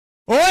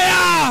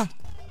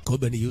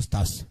Kobe ni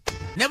Eustyce.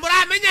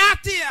 Nemura menya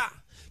hatia.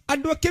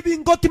 Ando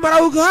kebingoti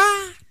marauga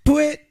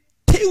twe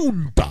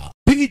tiunda.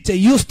 DJ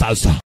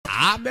Eustyce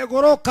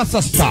amegoroka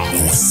sasa.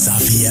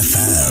 Wasafi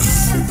FM.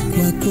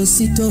 Kwako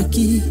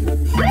sitoki,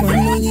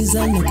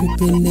 wanauliza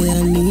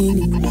nakupendea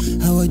nini?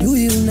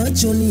 Hawajui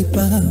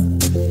unachonipa,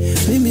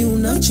 mimi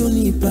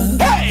unachonipa.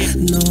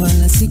 Na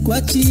wala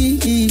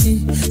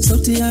sikwachi,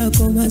 sauti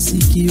yako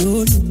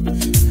masikioni.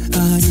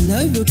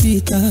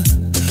 Inavyopita,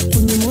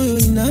 kwenye moyo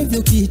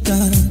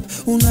inavyokita.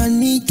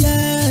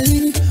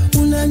 Unanijali,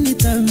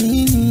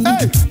 unanithamini.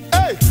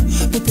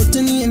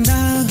 Popote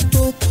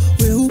niendapo,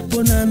 we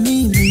upo na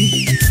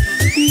mimi.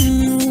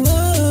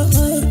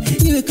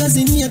 Iwe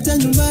kazi ni hata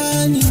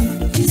nyumbani,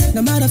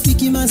 na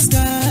marafiki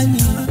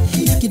maskani,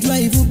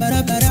 kidrive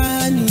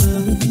barabarani.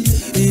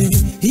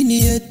 Hii ni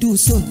yetu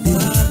sote.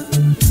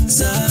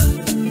 Wasafi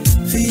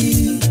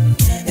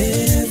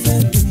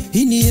FM.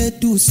 Hii ni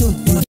yetu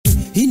sote.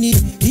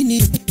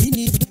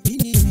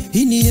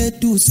 Hii ni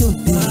yetu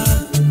sote.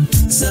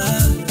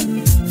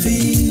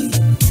 Wasafi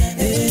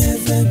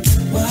FM.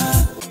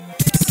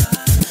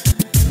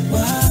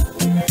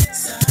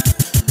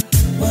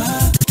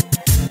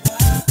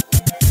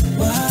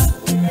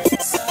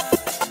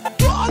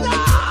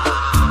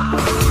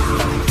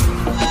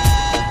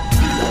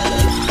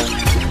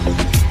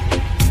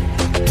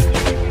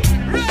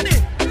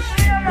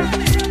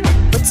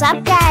 What's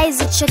up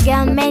guys, it's your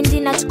girl Mandy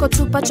na tuko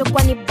tupacho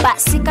kwa ni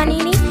basi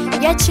kanini.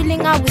 You're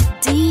chilling out with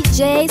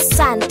DJ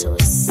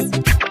Santoz.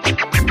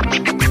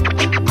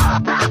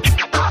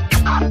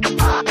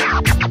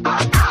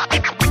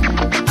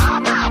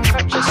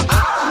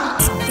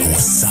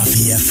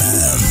 Wasafi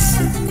FM.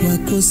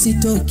 Kwako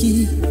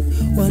sitoki,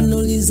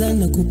 wanauliza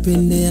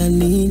nakupendea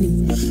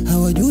nini?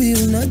 Hawajui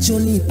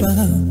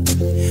unachonipa,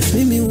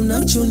 mimi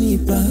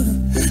unachonipa.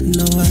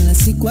 Na wala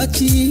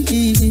sikwachi,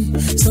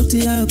 sauti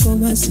yako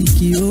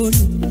masikioni.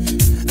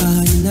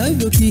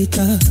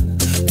 Inavyopita,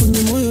 kwenye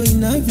moyo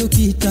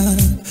inavyokita.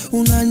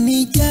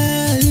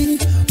 Unanijali,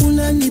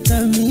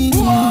 unanithamini.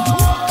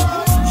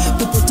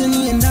 Popote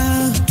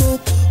niendapo,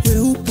 we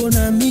upo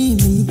na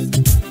mimi.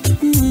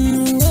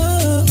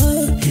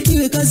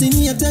 Iwe kazi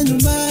ni hata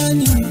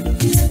nyumbani,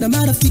 na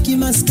marafiki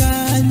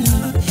maskani,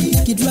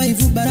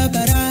 kidrive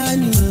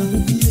barabarani.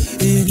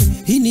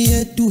 Hii ni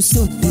yetu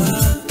sote.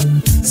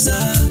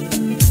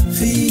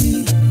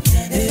 Wasafi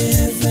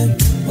FM.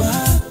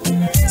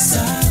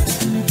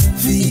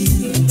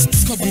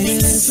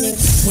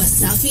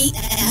 Wasafi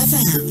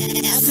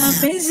FM.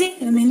 Mapenzi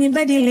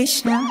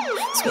yamenibadilisha,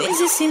 siku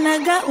hizi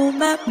sinaga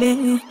ubabe.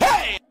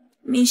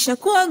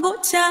 Nishakuwa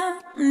guta,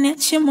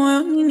 mniache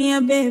moyoni ni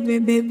ya bebe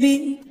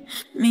baby.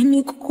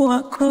 Mimi kuku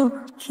wako,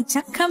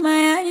 kitaka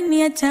mayai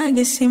ni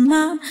atage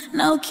sema.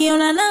 Na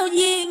ukiona na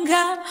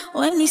ujinga,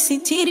 weni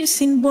sitiri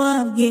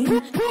usinibwage.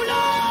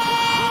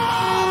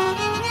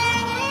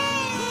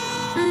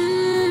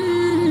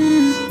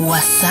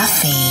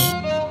 Wasafi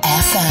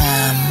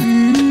FM.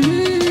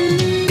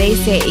 They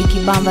say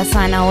ikibamba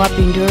sana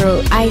wapi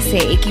nduru. I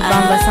say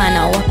ikibamba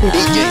sana wapi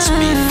DJ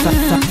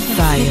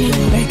Fire.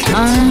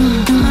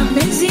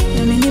 Mapenzi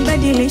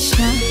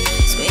yamenibadilisha,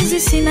 siku hizi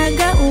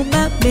sinaga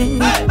ubabe.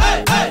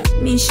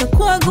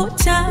 Nishakuwa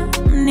guta,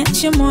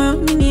 mniache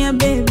moyoni ni ya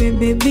bebe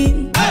baby.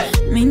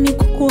 Mimi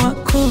kuku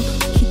wako,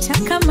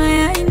 kitaka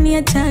mayai ni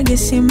atage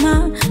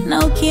sema.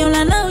 Na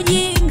ukiona na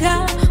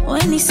ujinga,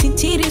 weni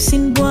sitiri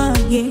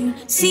usinibwage.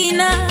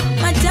 Sina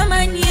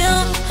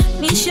matamanio,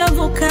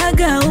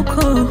 nishavukaga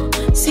huko.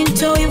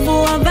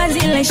 Sintoivu wa vazi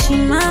la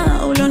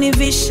heshima,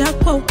 ulonivisha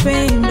kwa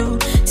upendo.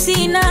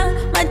 Sina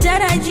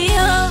matarajio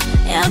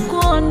ya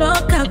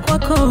kuondoka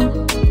kwako.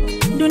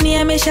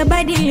 Dunia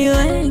imeshabadili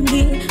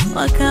wengi,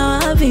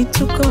 wakawa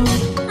vituko.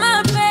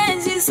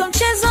 Mapenzi so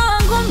mchezo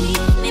wangu mi,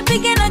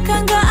 nipige na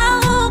kanga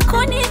au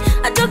kuni.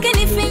 Atoke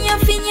nifinya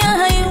finya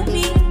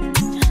hayumi,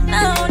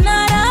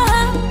 naona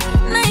raha,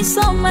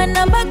 naisoma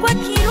namba kwa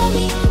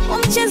kirumi.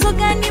 Mchezo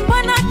gani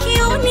mbona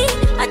kiuni,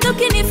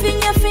 atoke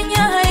nifinya finya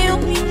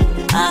hayumi.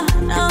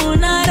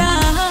 Naona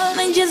raha,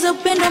 nanjeza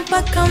upendo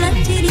mpaka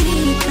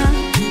unatiririka.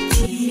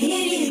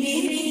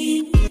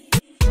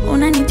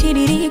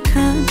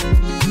 Unanitiririka.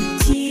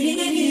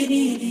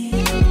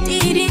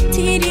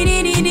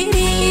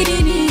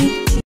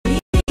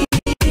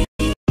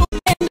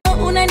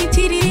 Upendo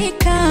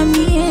unanitiririka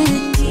mie.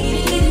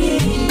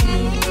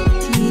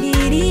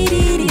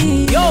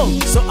 Yo,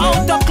 so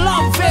out of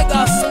Club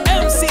Vegas,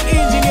 MC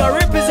Engineer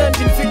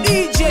representing for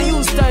DJ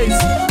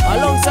Eustyce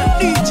alongside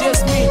DJ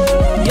Smith.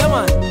 Yeah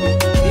man,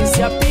 it's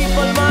your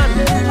people man,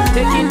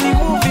 taking the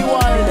movie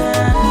wild.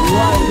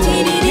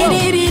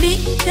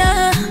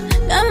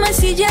 Kama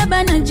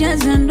sijaba na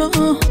jaza ndo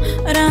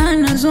raha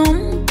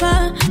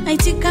nazompa.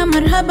 Aitika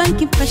marhaba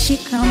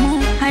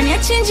nkipashikamo,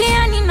 haniachi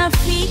njiani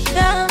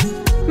nafika.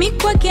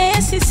 Mikwake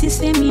yesi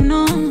sisemi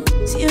no,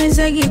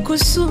 siwezagi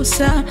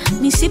kususa.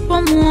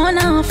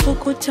 Nisipomuona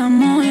wafukuta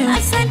moyo.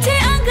 Asante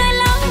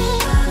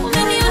angalau,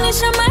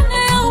 umenionyesha maana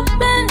ya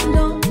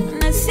upendo.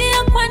 Na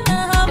siya kwa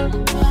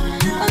nahamu,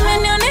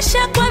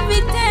 umenionyesha kwa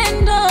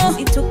vitendo.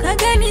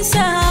 Sitokaga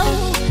nisahau,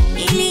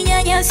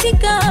 nilinyanya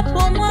Nilinyanyasika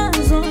hapo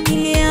mwanzo,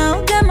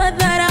 niliaoga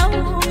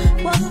madharau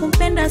kwa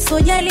kumpenda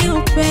sojali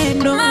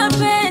upendo.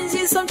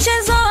 Mapenzi so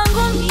mchezo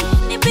wangu mimi,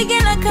 nipige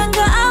na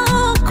kanga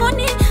au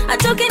koni,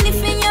 atoke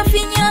nifinya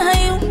finya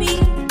hayumi.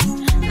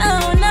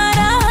 Naona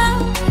raha,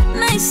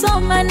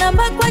 naisoma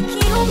namba kwa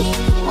kiumi.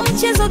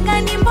 Mchezo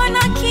gani mbona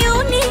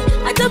kiuni,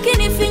 atoke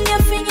nifinya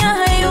finya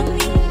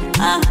hayumi.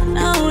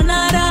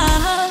 Naona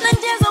raha,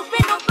 najaza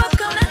upendo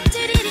paka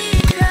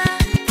unatiririka.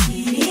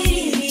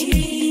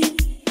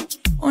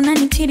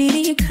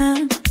 Unanitiririka.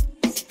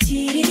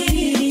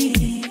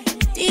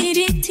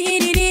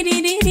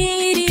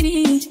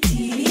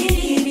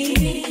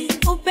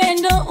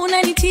 Upendo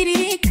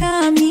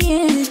unanitiririka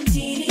mie.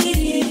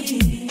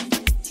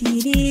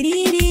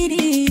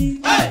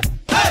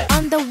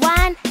 On the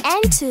 1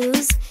 and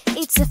 2s,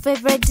 it's your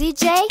favorite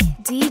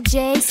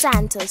DJ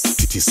Santoz.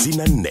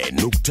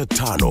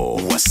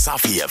 94.5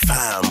 Wasafi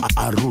FM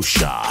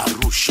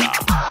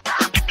Arusha.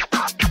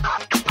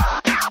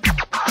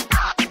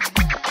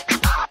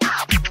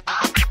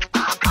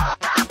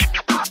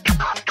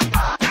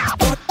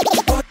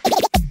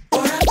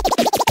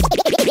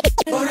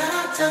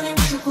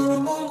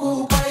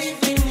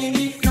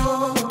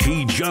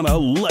 Kijana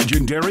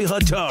Legendary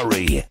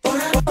Hatari.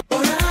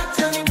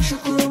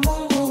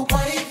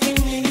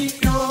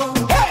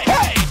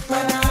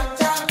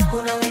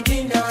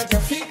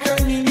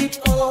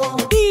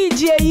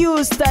 DJ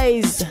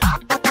Eustyce.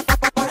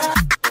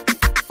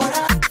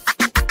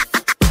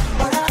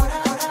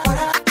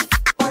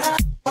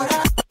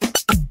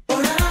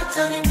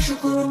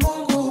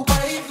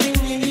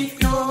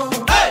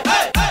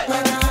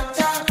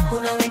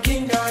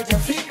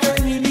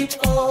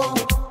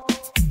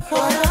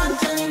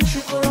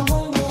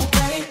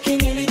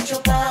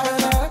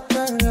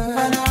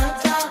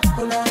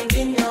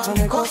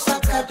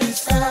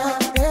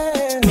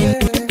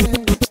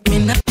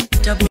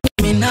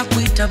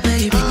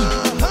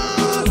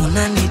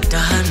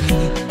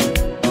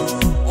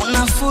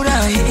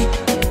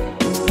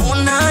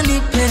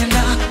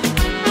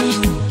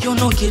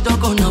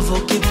 Kidogo na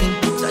vokipu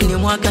Tani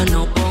mwaga na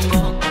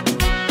bongo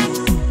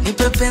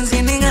Nipe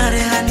penzi ningare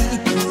hani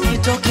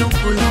Nitoke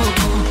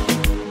ukuloko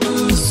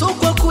So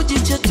kwa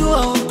kujichetua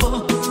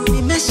huko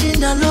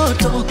Nimeshinda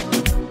loto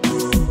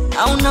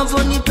Au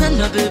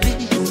navonipenda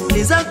baby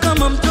Liza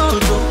kama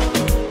mtoto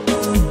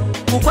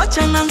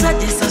Kukwacha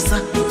nanzaje sasa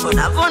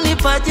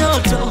Unavonipa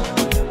joto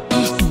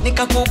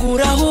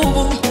Nikakugura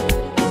hubu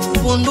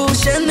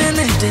Undushe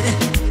nenete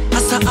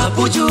Asa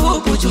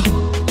abuju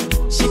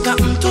Shika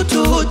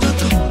mtutu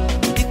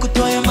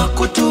Nikutoe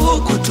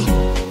makutu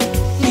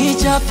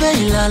Nijape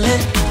ilale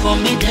For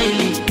me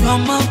daily You're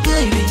my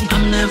baby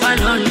I'm never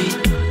lonely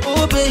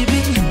Oh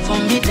baby For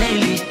me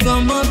daily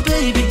You're my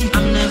baby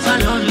I'm never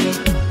lonely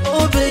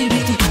Oh baby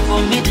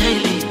For me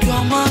daily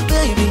You're my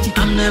baby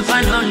I'm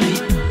never lonely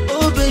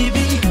Oh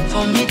baby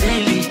For me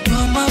daily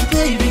You're my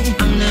baby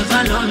I'm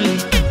never lonely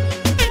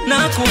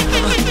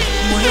Nakupa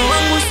Moyo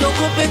wangu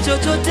sokupe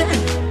chochote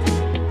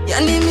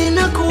Yani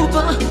mina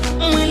kupa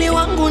Mwili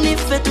wangu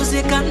nife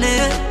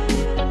tuzikane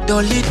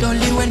Doli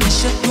doli when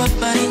nishetwa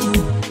pari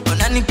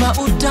Unanipa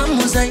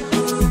utamu zai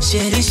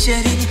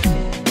Sheri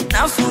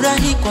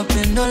Nafurahi kwa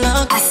pendo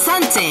lako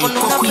Asante kwa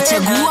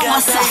kuichagua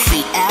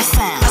Wasafi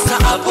FM. Asa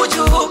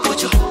abuju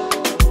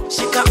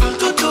Shika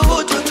mtutu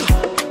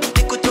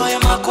Nikutoe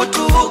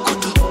makutu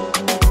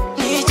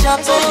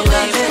Nichape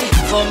ilale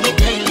For me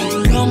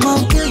daily You're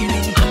my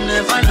baby I'm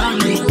never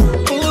lonely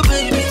Oh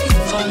baby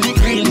For me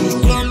daily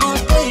You're my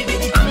baby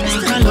I'm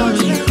never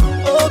lonely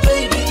Oh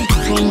baby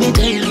For me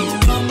daily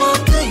You're my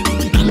baby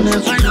I'm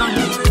never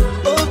lonely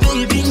Oh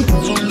baby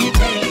For me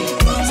daily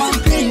You're my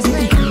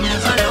baby I'm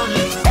never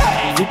lonely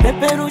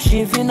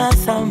Vipeperushi vina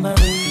samba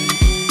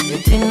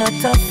Eti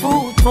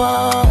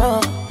natafutwa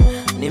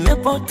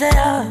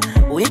Nimepotea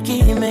Wiki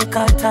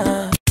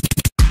imekata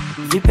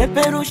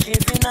Vipeperushi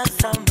vina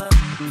samba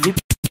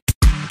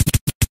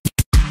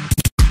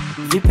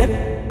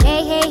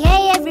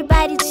Hey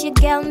everybody, it's your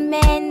girl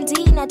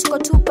Mandy. Na tuko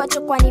tupa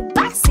chokwani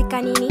basi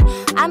kanini.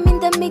 I'm in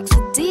the mix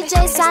with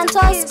DJ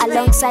Santoz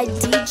alongside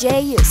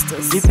DJ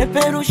Eustyce.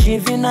 Vipeperushi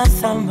vina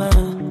samba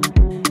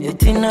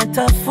Eti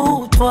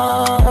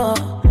natafutwa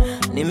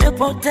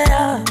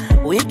Nimepotea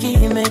Wiki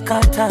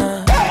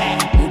imekata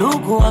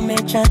Ndugu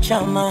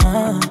wamechachama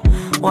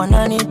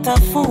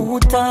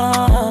Wananitafuta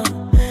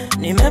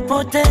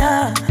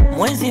Nimepotea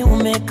Mwezi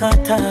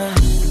umekata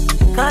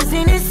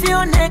Kazi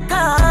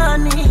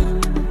nisionekani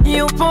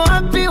Yupo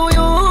wapi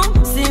huyu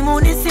Simu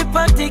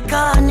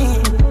nisipatikani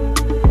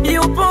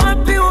Yupo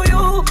wapi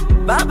huyu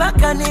Baba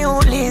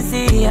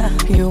kaniulizia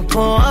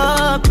Yupo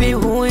wapi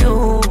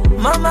huyu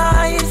Mama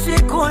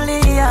haishi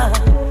kulia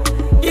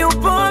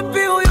Yupo wapi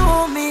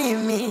huyu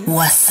mimi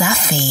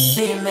Wasafi.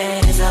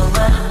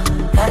 Nimezama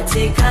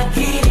katika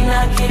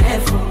kina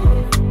kirefu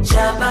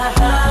cha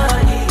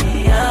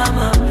bahari ya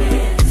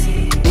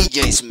mapenzi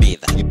DJ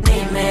Smith.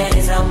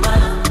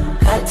 Nimezama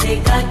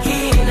katika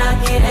kina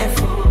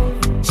kirefu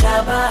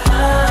cha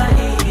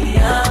bahari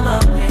ya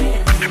mapenzi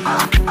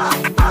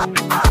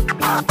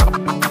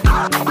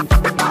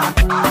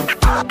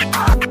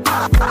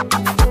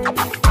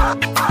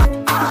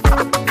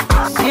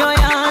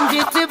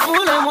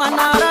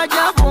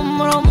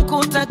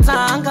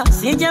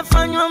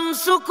Nilifanywa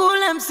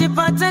msukule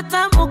msipate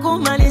tabu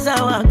kumaliza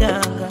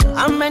waganga.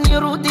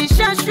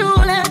 Amenirudisha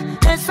shule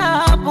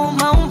hesabu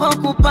maumbo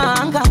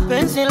kupanga.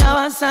 Penzi la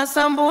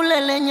wasasa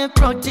mbule lenye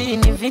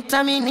protini,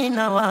 vitamini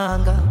na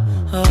wanga.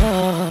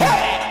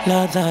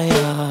 Ladha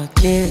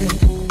yake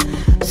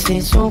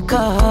si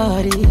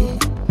sukari,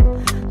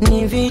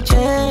 ni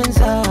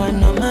vichenza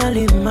na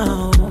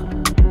malimao.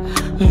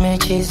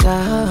 Mechi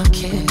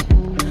zake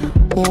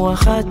wa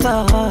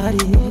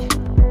hatari,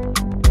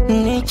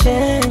 ni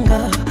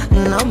chenga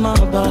na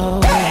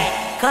mabao.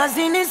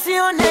 Kazi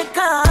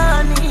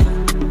nisionekani,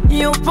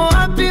 yupo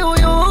wapi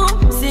huyu?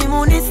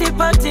 Simu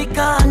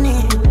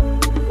nisipatikani,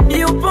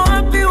 yupo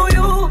wapi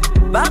huyu?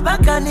 Baba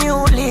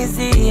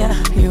kaniulizia,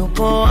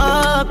 yupo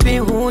wapi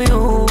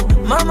huyu?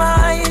 Mama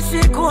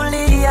haishi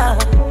kulia,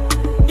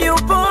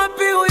 yupo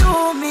wapi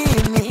huyu?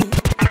 Mimi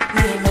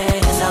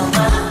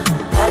nimezama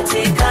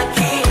katika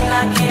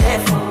kina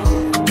kirefu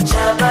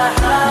cha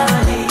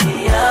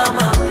bahari ya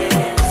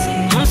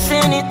mapenzi.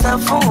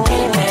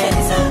 Msinitafute,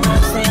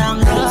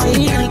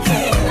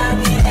 msiangaike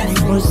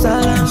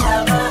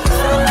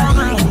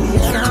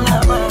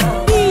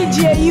DJ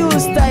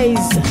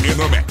Eustyce in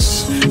the mix.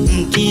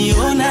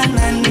 Mkiona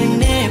na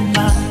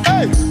nenepa,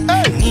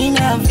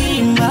 nina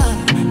vimba,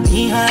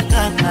 ni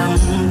hata kama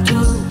mtu.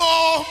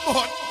 Oh,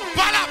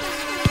 pala.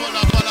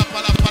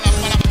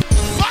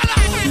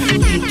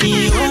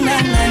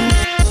 Mkiona na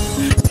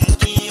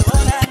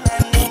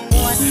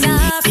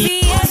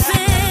Wasafi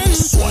FM.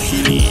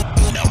 Swahili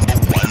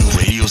 #1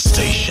 radio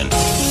station.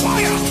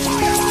 Fire.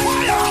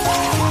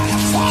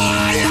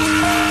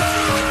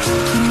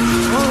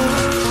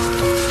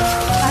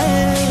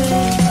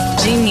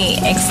 Genie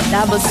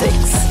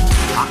X66.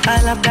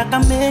 labda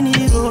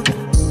kameniroga,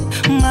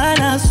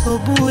 mana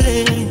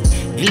sobure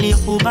ili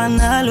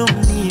kubanalo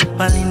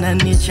nipa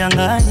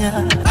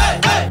linanichanganya.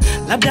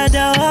 Labda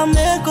dawa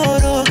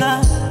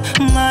mekoroga,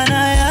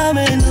 mana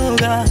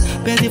yamenoga,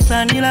 penzi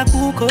flani la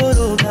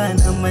kukoroga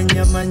na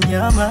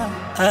manyama.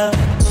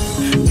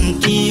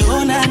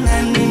 Mkiona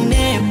na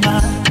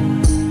nenepa,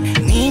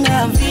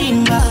 nina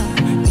vimba,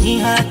 ni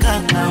haka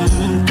kama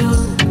mtu.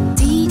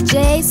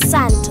 DJ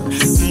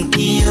Santoz.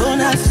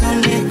 Mkiona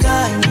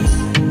sonekani,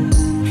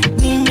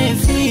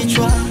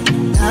 nimefichwa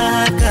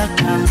na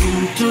kaka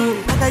mtu.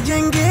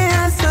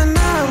 Akajengea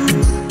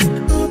sanamu,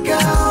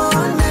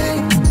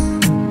 mkaone.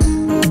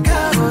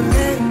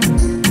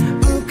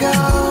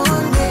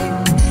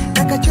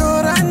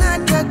 Akachora na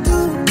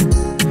tatu,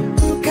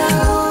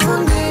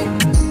 mkaone.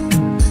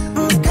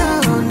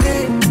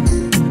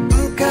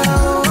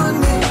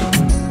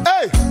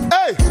 Hey.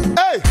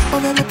 Oh,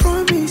 baby,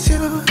 promise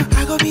you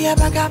I go be a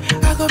backup,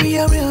 I go be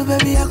a real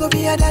baby, I go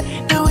be a dad.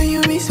 Now when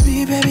you miss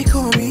me, baby,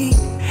 call me.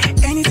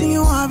 Anything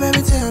you want,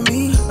 baby, tell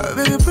me. Oh,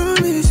 baby,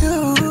 promise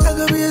you I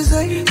go be a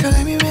side. So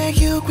let me make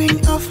you queen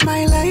of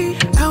my life.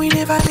 I will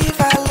never leave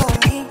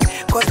alone.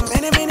 Cause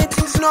many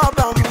things know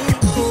about me.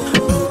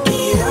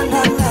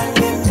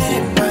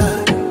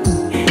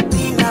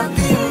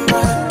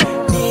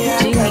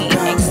 Genie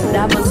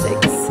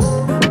X66.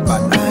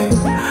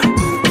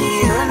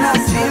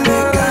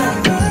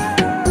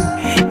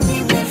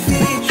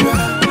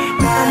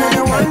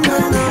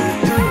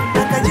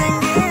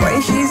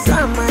 When she's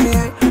on my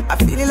eye, I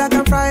feel like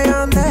I'm fly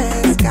on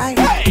the sky.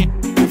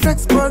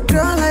 Flex for a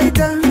girl like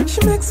that,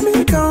 she makes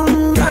me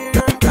come.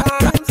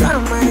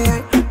 On my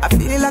eye, I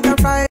feel like I'm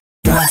fly.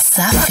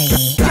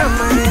 Wasafi. On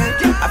my eye,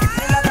 I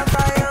feel like I'm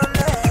fly on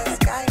the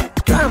sky.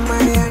 On my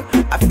eye,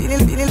 I feel.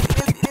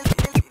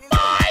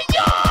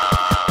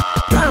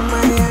 On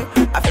my eye,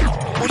 I feel.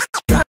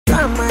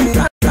 On my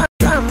eye,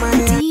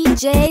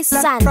 DJ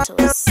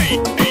Santoz.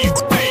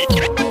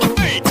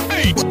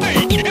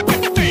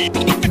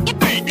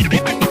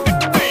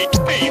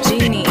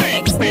 Genie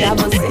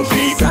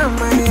X66. on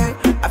my eye,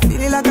 I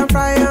feel like I'm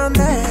fly on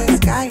the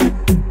sky.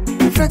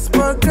 Flex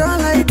for a girl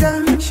like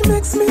that, she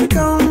makes me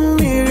come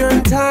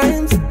million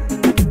times.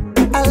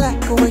 I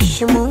like the way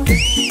she moves,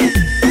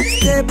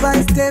 step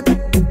by step.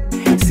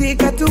 See,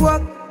 got to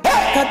walk.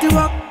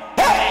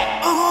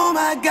 Oh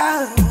my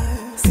God,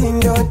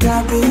 sindo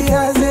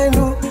tabia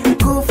zenu,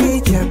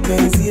 kuficha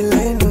penzi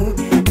lenu.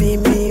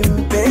 Mimi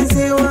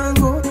mpenzi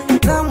wangu,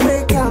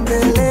 namweka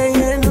mbele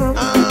yenu.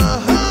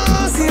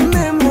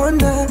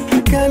 Simemwona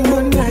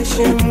kanona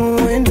shemu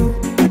wenu,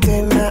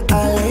 tena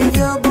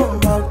alivyo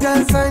bomba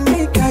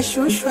utazani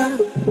kashushwa.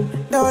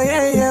 Do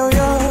yo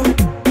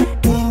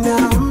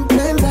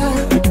ninampenda,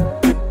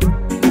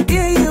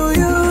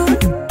 yo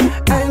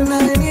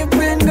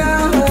ananipenda.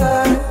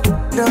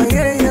 Do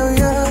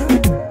yo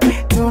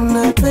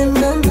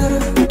tunapendana.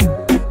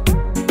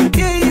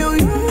 Yo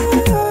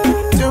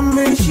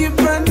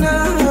tumeshibana.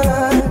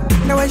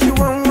 Now what she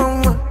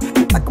want,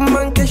 like a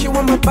monkey she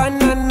want my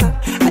banana.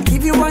 I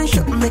give you one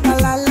shot, make a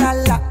la la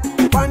la.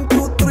 1,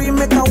 2, 3,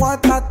 make a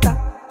watata.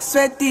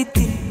 Sweat it,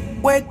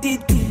 wet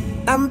it.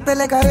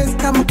 Nampeleka res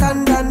kama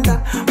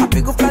kandanda,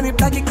 mapigo flani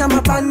blaki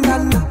kama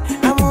bandana.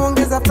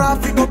 Namuongeza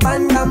frafigo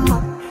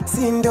bandama.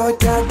 Sindo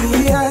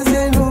tabia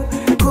zenu,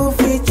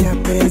 kuficha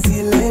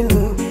penzi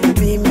lenu.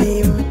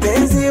 Mimi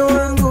mpenzi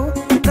wangu,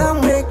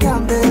 namweka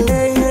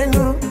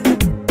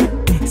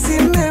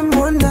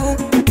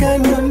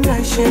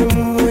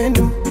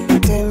mwendo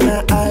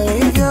tena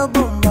alivyo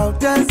bomba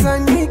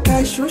utazani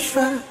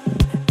kashushwa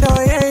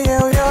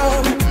yo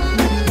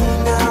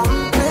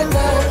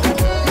nampenda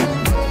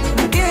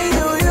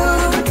yo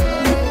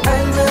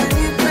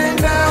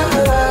ananipenda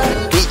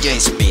DJ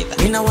Speed.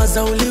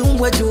 Ninawaza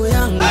uliumbwa juu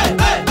yangu,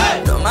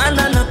 ndo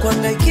maana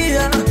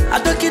nakuangaikia,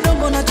 hata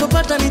kidogo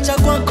nachopata ni cha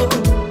kwako.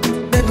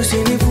 Baby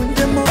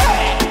usinivunje moyo.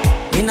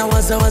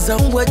 Ninawaza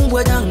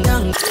umbwa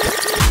yangu.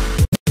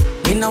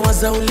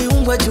 Ninawaza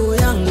uliumbwa juu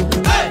yangu,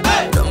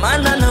 ndo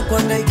maana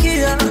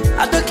nakuangaikia,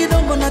 hata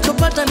kidogo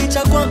nachopata ni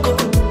cha kwako.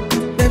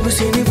 Baby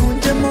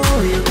usinivunje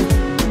moyo.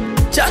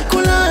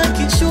 Chakula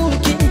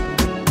kishuki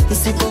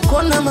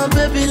nisipokona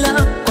mabebi la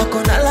kwako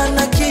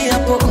nalana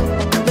kiapo.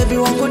 Baby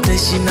wangu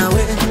taishi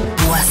nawe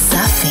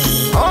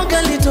Wasafi.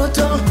 Oga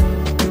litoto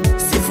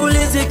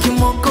sifulizi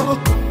kimoko,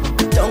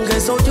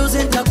 taongeza ujuzi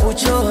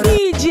nitakuchora.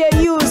 DJ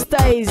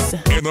Eustyce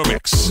In the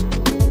mix.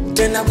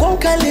 Tena kwa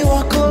ukali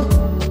wako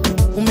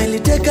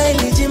umeliteka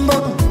ili jimbo,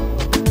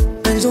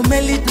 penzi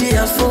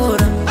umelitia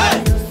fora.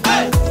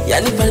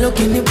 Yani palo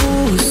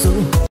kinibusu,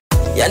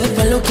 yani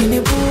palo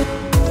kinibusu,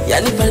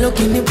 yani palo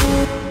kinibusu,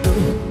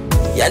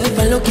 yani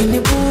palo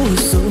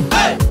kinibusu.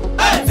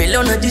 Vile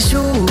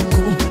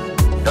unajishuku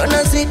ndo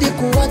nazidi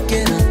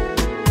kuwakera,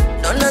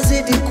 ndo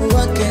nazidi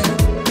kuwakera.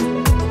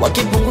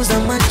 Wakipunguza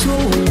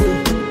machungu,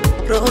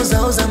 roho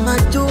zao za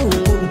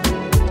majungu,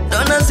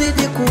 ndo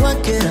nazidi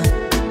kuwakera,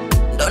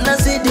 ndo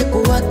nazidi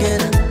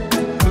kuwakera.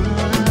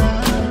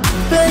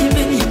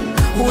 Baby,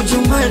 would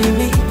you marry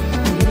me?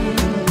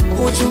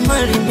 Would you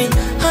marry me?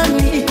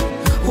 Honey,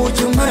 would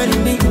you marry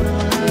me?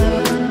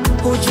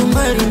 Would you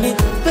marry me?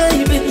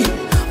 Baby,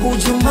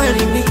 would you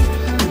marry me?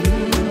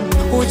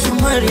 Would you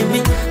marry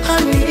me?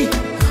 Honey,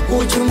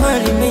 would you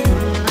marry me?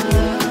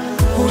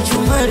 Would you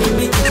marry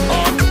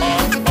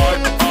me?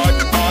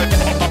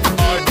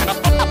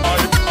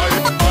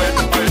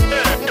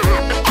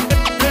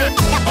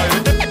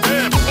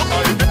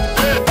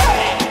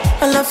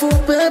 Alafu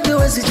baby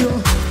wezi juu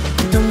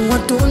tamu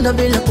watunda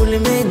bila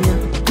kulimenya.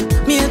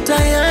 Mie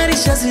tayari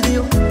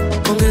shazidio,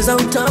 ongeza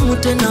utamu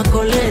tena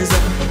koleza.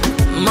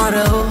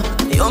 Marao,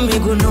 yo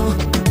miguno,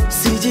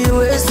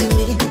 sijiwezi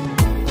mi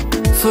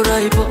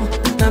furaibo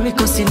na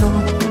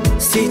mikosino,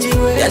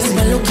 sijiwezi. Yani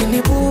maluki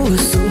ni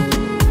busu,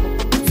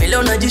 vile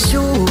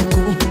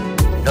unajishuku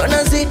ndo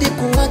nazidi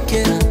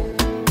kuwakera,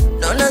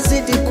 ndo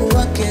nazidi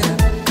kuwakera.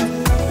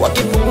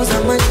 Wakipunguza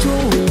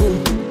machungu,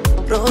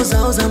 roho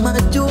zao za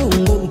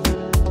majungu,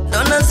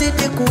 ndo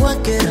nazidi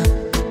kuwakera,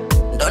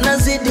 ndo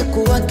nazidi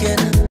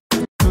kuwakera.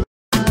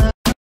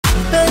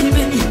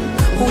 Baby,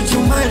 would you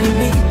marry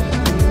me?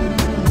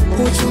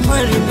 Would you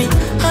marry me?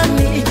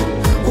 Honey,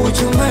 would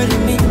you marry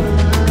me?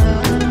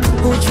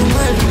 Would you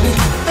marry me?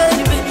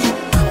 Baby,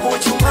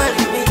 would you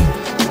marry me?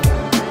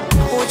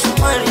 Would you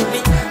marry me?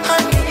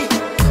 Honey,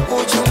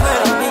 would you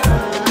marry me?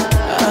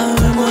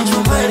 Would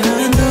you marry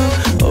me?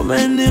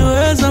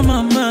 Umeniweza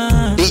mama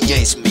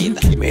DJ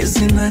Speed. mimi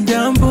sina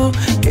jambo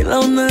ila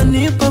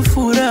unanipa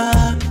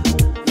furaha,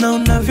 na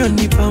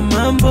unavyonipa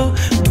mambo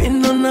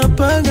mimi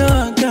napaga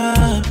waka.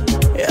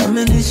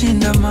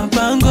 Yamenishinda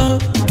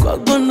mabango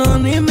kwako ndo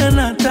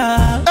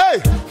nimenata.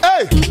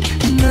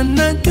 Na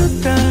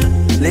najuta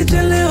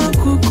lichelewa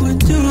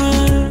kukujua,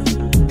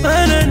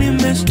 mara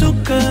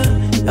nimeshtuka,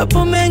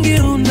 yapo mengi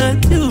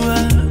unajua.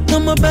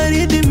 Kama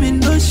baridi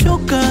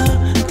mindoshuka,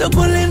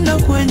 takulinda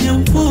kwenye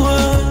mvua.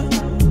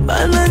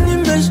 Bana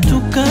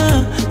nimeshtuka,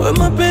 we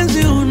mapenzi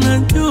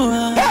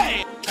unajua.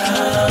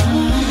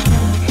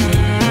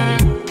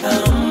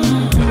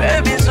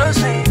 Baby so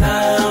say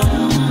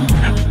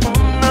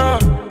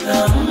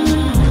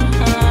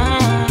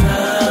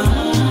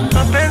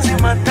mapenzi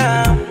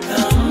matamu.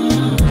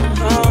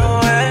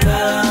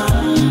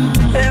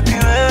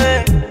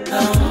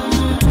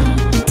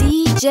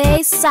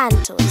 DJ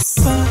Santoz.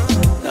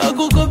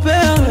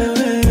 Nakukopea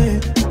wewe,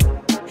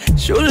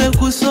 shule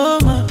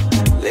kusoma,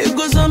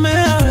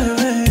 likusomea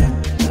wewe.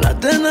 Na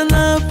tena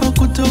napa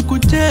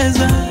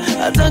kutokucheza,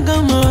 hata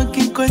kama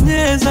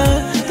wakikonyeza,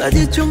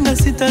 tajichunga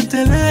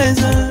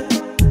sitateleza.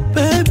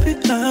 Baby,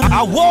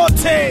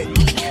 Awote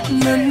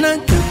na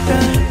najuta,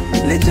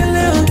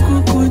 lichelewa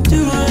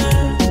kukujua,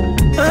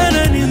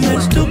 mara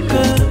nimeshtuka,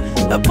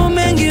 yapo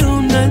mengi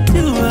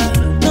unajua.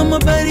 Kama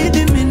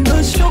baridi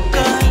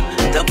mindoshuka,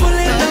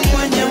 takulinda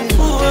kwenye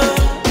mvua.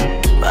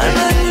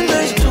 Bana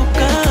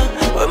nimeshtuka,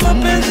 we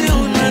mapenzi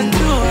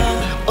unajua.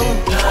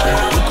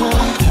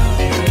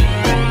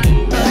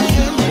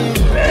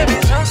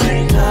 Baby so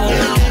sweet.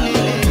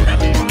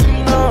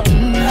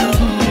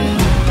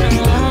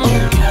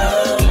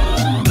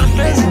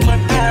 Mapenzi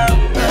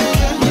matamu.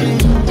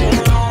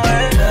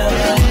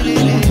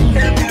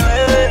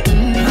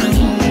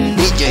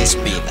 DJ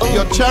Speed.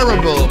 You're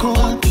terrible.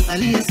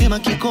 Aliyesema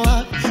kiko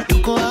wapi?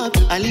 Yuko wapi?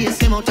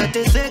 Aliyesema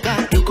utateseka?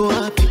 Yuko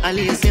wapi?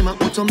 Aliyesema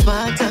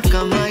utompata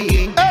kama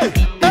yeye?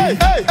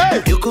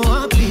 Yuko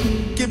wapi?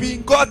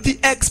 Kibingoti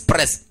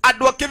Express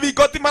adwa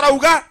Kibingoti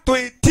marauga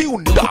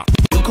tuitiunda.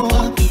 Yuko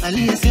wapi?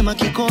 Aliyesema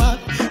kiko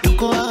wapi?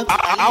 Yuko wapi?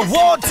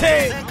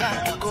 Awote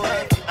Yuko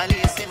wapi?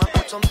 Aliyesema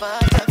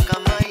utompata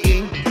kama yeye?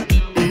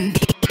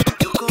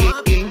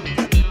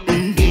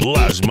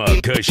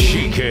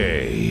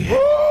 Kashike.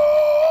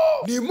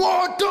 Ni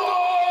moto.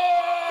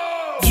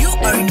 You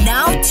are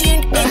now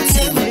tuned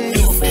into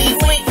your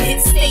favorite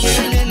hit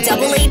station,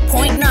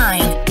 88.9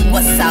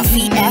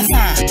 Wasafi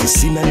FM.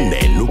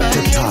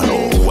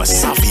 94.5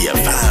 Wasafi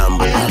FM.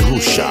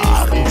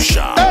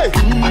 Arusha.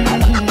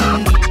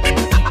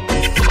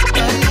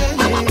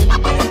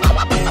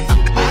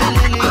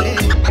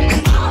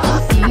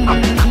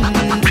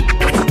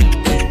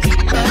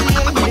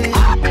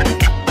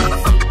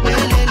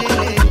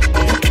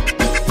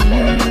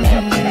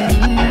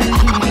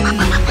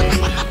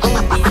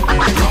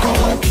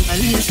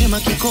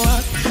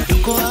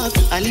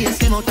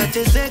 Aliyesema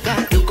utateseka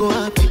yuko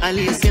wapi?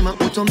 Aliyesema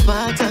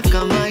utompata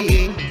kama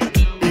ye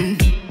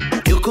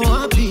yuko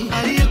wapi?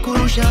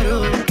 Aliyekurusha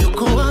roho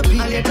yuko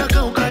wapi?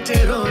 Aliyetaka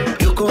ukate roho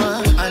yuko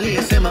wapi?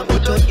 Aliyesema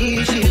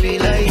utoishi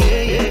bila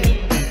yeye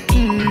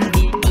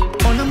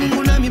ona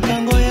Mungu na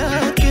mipango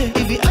yake,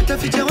 hivi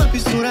ataficha wapi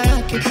sura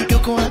yake?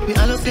 Yuko wapi?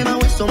 Alosema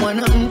wewe sio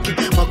mwanamke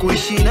wa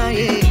kuishi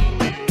naye.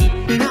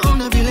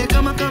 Ninaona vile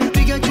kama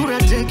kampiga chura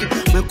teke,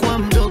 umekuwa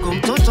mdogo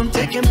mtoto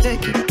mteke.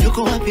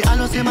 Yuko wapi?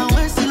 Alosema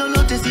wewe si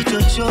lolote si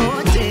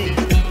chochote.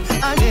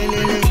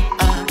 Alelele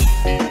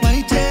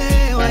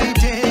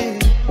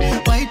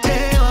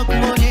waite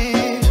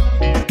wakuone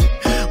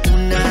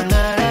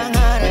unang'ara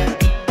ng'ara.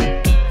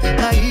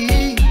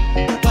 Ai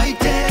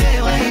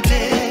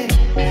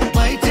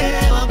waite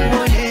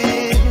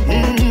wakuone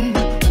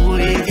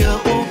ulivyo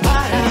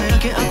ubara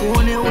yake,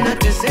 akuone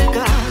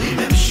unateseka.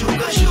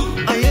 Limemshuka shu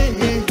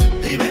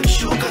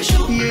limemshuka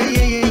shu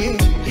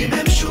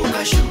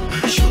limemshuka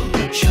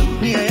shu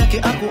nia yake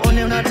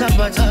akuone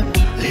unatapata.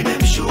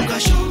 Limemshuka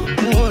shu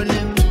muone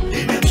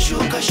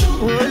limemshuka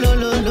shu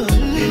lololo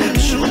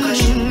limemshuka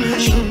shu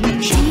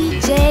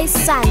DJ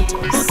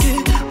Santoz.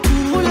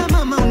 Kula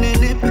mama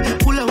unenepe,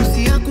 kula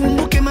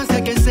usiakumbuke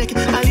masekeseke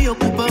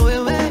aliyokupa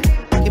wewe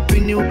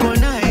kipindi uko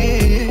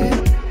naye.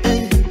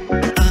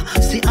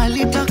 Si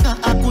alitaka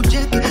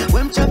akujeke,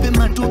 we mchape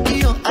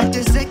matukio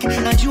ateseke.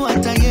 Najua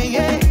hata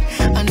yeye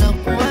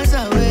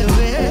anakuwaza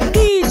wewe.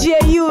 DJ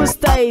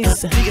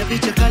Eustyce. Piga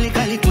picha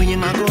kali kwenye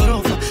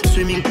magorofa,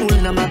 swimming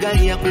pool na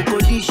magari ya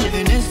kukodisha.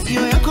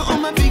 Venesio yako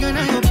oma piga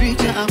nayo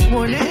picha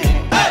akuone.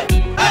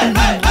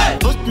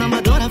 Post na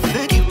madora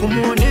fake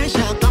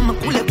kumuonesha kama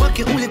kule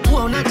kwake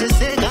ulikuwa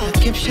unateseka.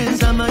 Captions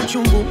za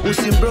machungu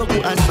usimbroku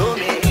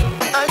asome.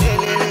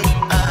 Alelele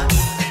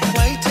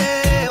waite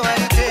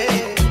wakuone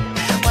unang'ara.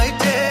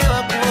 Waite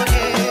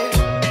wakuone.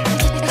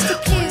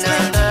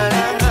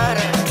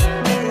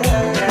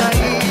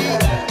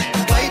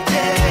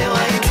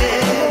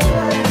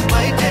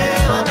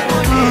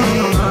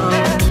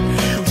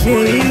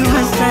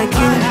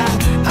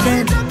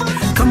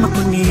 Kama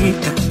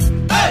kunita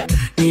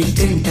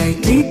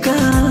nitendaitika.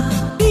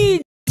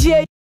 DJ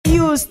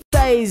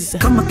Eustyce.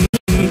 Kama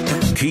kunita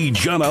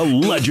Kijana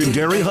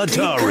Legendary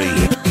Hatari.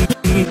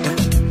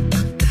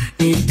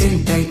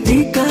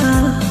 nitendaitika.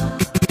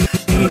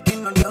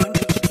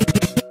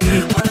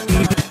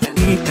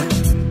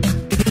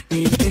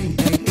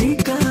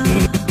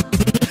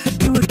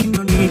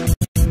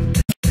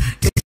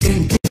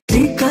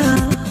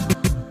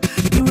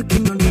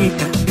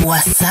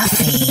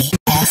 Wasafi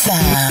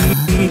FM.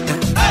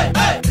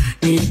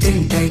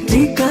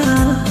 Nitendaitika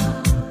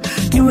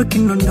niwe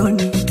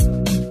Kinondoni,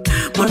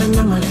 mwana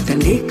nyama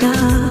latandika.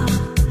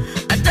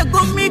 Hata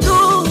kwa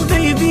miguu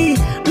baby,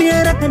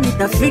 miaraka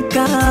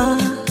nitafika.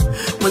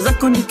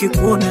 Mwazako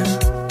nikikuona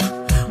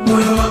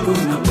moyo wangu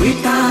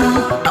unakuita.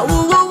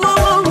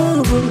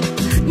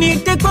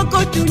 Nite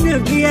kwako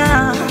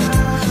tunyevia,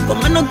 kwa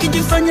maana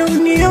ukijifanya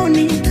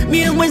unioni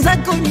mie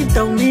mwenzako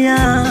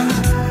nitaumia.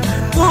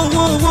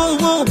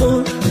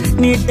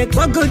 Nite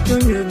kwako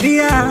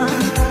tunyevia,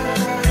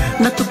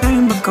 na tukae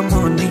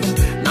makamoni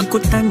na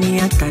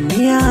kutania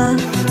tania,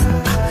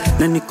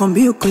 na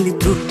nikwambie ukweli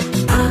tu.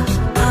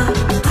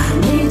 I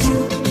need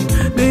you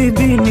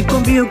baby,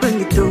 nikwambie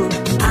ukweli tu.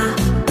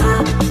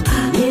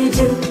 I need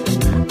you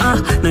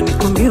na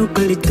nikwambie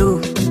ukweli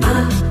tu.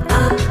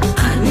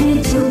 I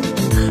need you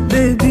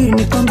baby,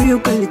 nikwambie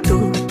ukweli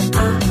tu.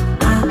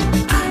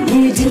 I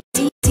need you.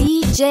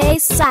 DJ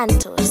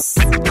Santoz.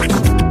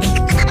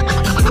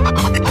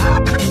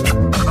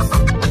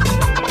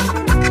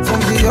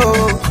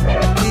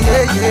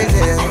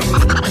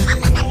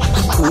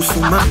 Kuhusu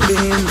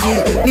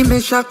mapenzi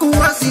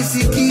nimeshakuwa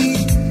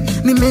sisiki,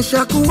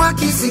 nimeshakuwa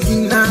kisiki,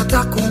 na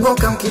hata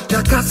kungoka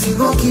mkitaka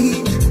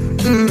singoki.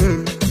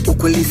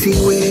 Ukweli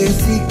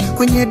siwezi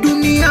kwenye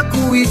dunia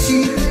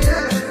kuishi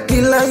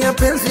bila ya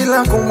penzi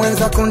lako,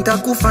 mwenzako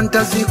nitakufa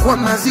nitazikwa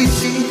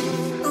mazishi.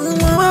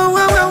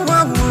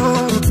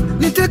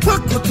 Nite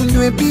kwako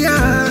tunywe bia,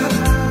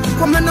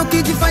 kwa maana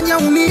ukijifanya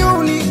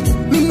unioni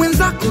mi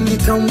mwenzako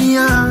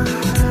nitaumia.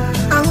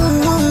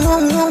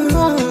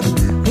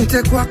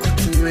 Nite kwako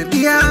tunywe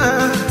bia,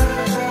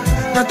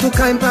 na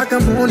tukae mpaka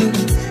moni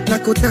na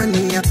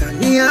kutania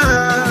tania,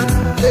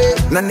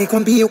 na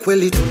nikwambie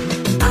ukweli tu.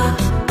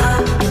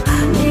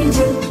 I need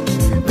you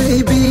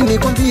baby,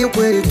 nikwambie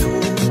ukweli tu.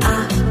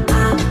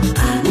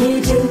 I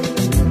need you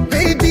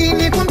baby,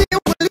 nikwambie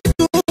ukweli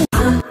tu.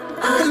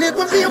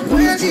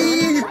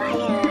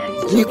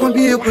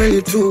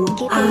 kweli tu.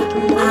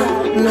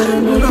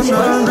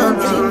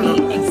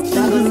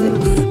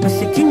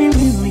 Masikini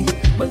mimi,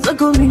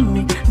 wazako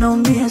mimi,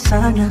 naumia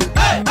sana.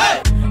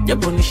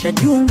 Japo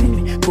nishajua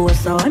mimi, kuwa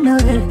sawa na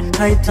wewe,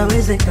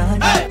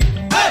 haitawezekana.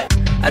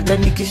 Hata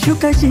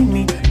nikishuka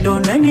chini, ndo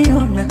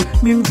unaniona,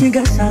 mimi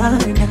mjinga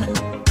sana.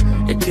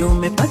 Eti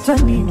umepata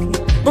nini,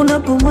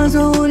 unapo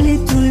mwanzo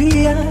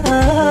ulitulia.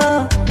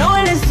 Na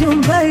wale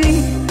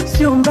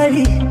sio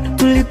mbali,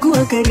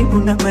 tulikuwa karibu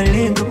na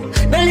malengo.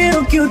 Na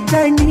leo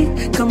kiutani,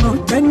 kama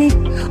utani,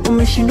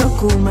 umeshindwa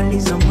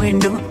kumaliza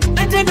mwendo.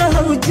 Na tena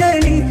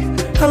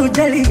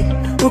haujali,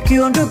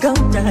 ukiondoka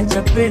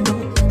utaacha pendo.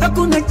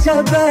 Hakuna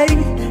chabari,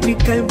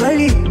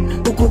 nikaibali,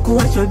 huku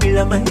kuachwa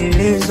bila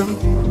maelezo.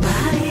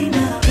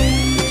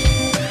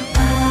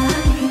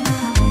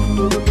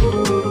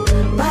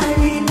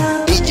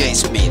 DJ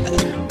Speed.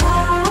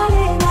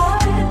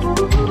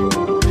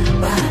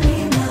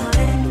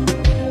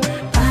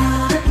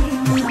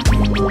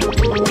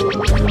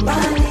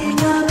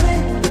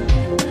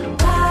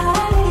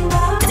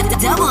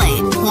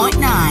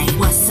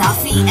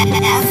 Wasafi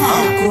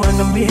FM.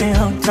 Kuanambia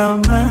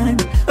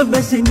hautamani,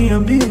 basi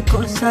niambie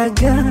kosa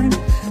gani,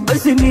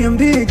 basi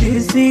niambie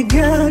jinsi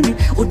gani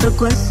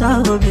utakuwa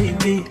sawa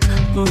baby.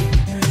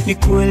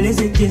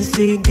 Nikueleze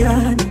jinsi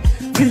gani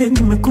vile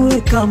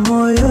nimekuweka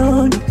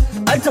moyoni,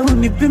 hata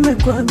unipime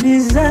kwa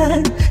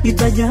mizani,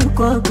 nitaja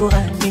kwako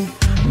hani.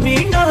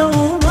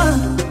 Ninauma,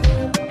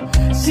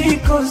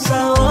 siko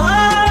sawa,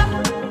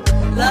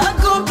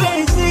 lako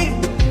penzi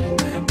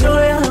ndo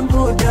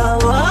yangu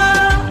dawa.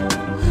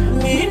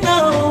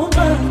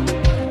 Ninauma,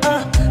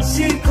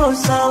 siko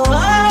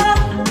sawa,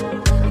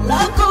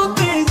 lako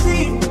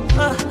penzi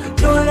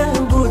ndo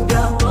yangu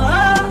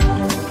dawa.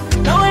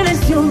 Na wala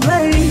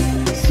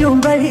sio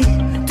mbali,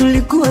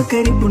 tulikuwa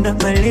karibu na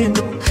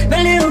malengo.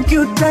 Na leo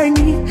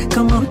kiutani,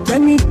 kama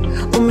utani,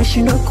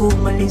 umeshindwa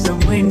kumaliza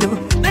mwendo.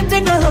 Na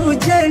tena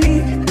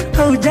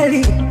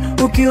haujali,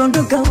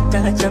 ukiondoka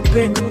utaacha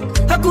pendo.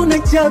 Hakuna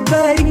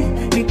chabari,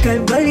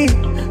 nikaibali,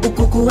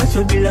 huku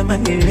kuachwa bila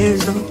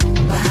maelezo.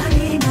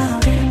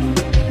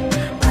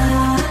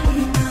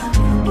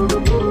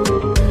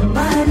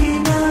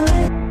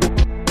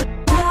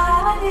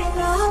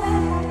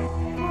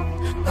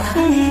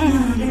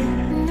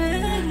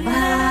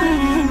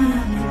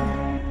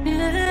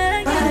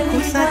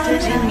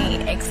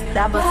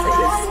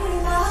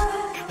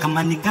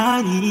 Kama ni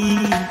gari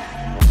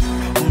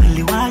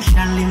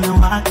umeliwasha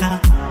limewaka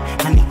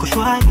na niko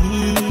shwari,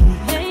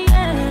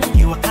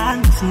 iwa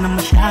kando sina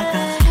mashaka.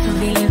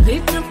 Vile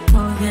vitu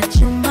vya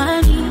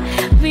chumbani,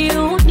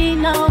 viudi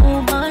na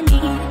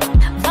ubani,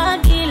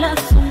 vagi la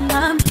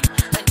tsunami,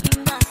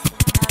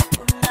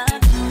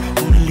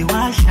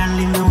 umeliwasha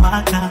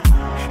limewaka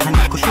na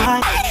niko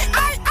shwari.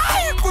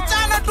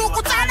 Kutana tu.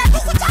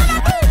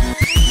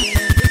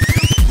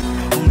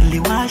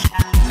 Umeliwasha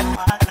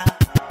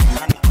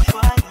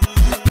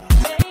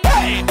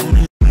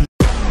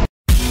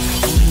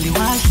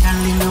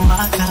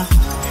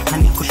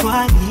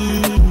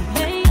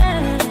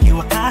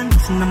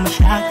na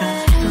mashaka.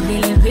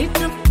 Vile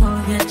vitu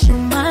vya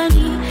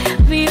chumbani,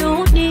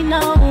 viudi na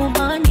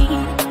ubani,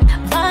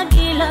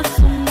 vagi la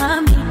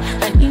tsunami,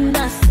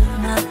 hadina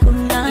sana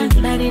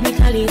kunani. Baridi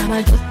kali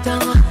kama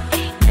joto,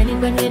 yani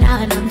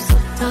kwendena na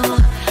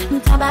msoto.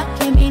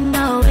 Nitabaki mimi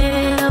na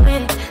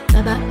wewe,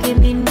 tabaki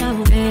mimi na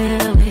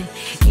wewe.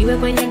 Iwe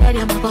kwenye gari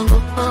ya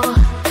Bongo,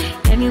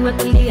 yani iwe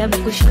kulia au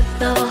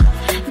kushoto.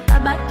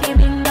 Nitabaki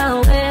mimi na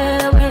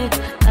wewe,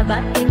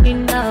 tabaki mimi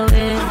na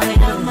wewe.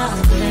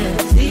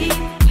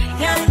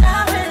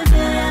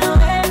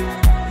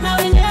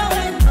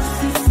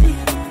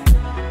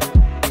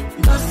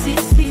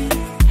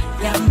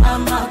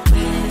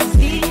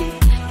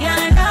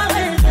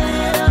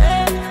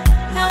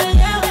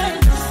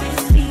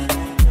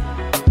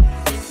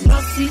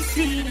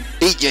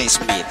 DJ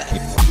Speed.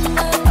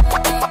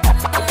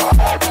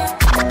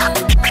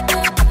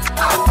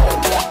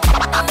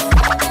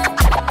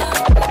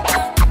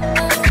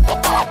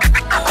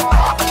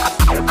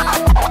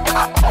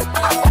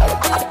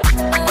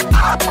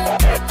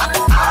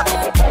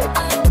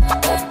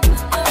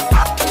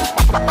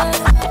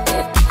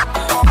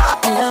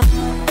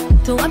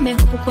 Tuame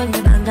huku kwenye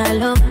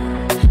bangalo,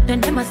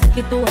 twende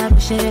Masaki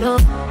tuwarushero,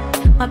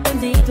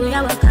 mapenzi yetu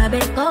ya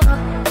wakabeko.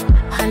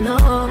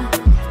 Halo,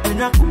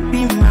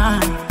 nakupima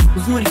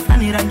uzuri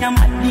fani rangi ya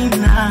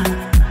Madina,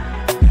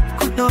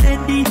 kutore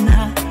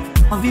dina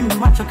wavimi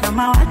macho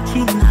kama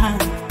wachina.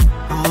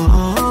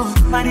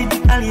 Baridi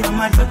kali ya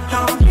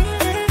majoto,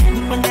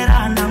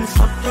 nipendera na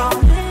msoto.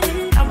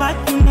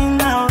 Tabaki mimi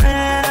na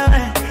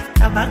wewe,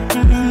 tabaki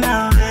mimi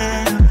na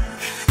wewe.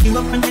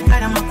 Iwa kwenye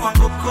gari ya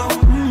Makongoko,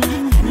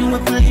 niwe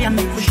kulia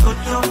mimi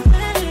kushoto.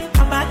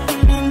 Tabaki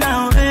mimi na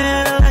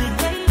wewe,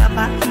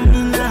 tabaki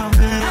mimi na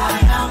wewe.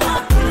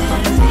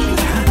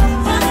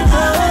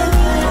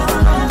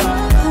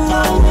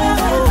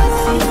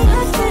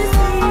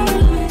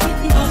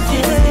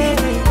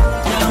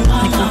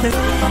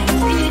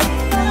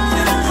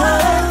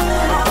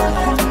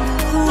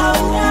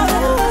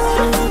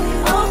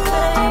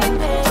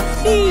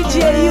 DJ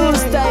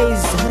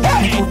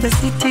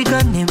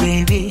nitigane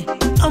baby,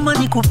 ama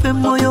nikupe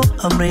moyo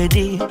I'm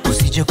ready.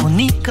 Usije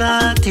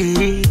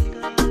kunikatili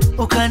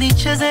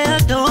ukanichezea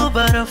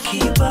doba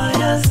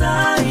kibaya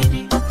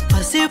zaidi.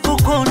 Pasipo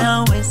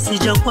kuna we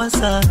sijakuwa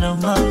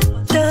salama.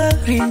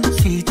 Dari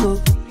sito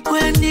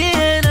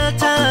kwenye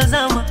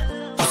natazama,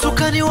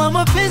 usukani wa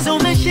mapenzi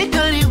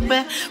umeshika ni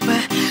we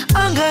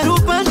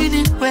angarubani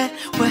ni we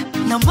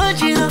na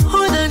maji na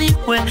hoda ni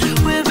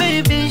we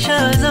baby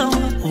shazama.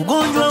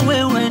 Ugonjwa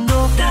wewe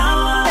ndo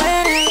dawa,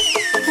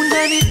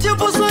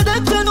 unanitibu soda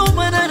tano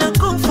mana na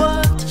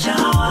comfort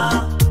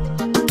chawa,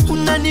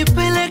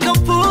 unanipeleka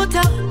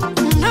mputa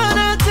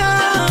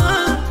nanata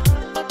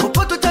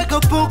popote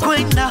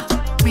utakapokwenda.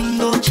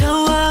 Mingo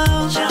chawa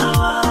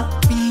chawa,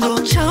 mingo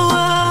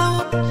chawa.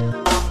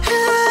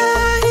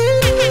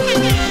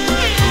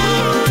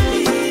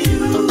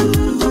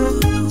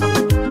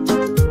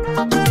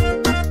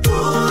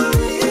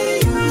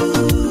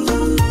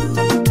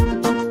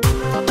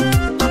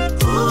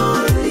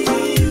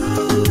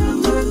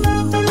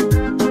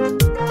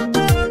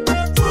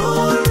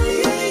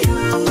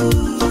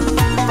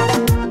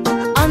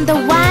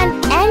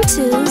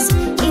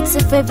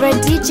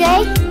 Favorite DJ,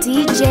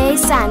 DJ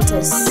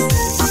Santoz.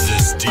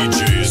 This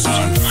DJ is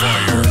on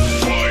fire.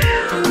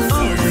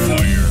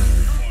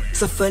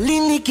 Safari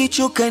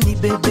nikichoka ni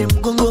bebe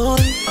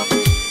mgongoni,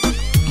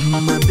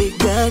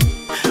 mabegani,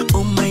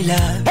 oh my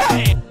love.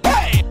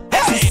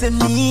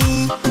 Sisemi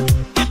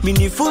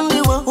mini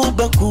fundi wa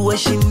uba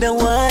kuwashinda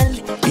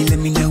wale, ila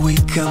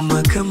minaweka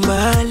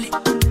makamali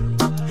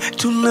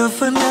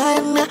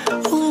tunafanana,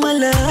 oh my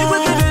love.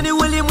 Nikwatagani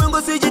wali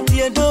mwengo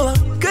sijitia doa,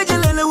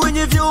 kajalala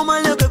wenye vyo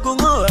malaka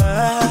kungoa.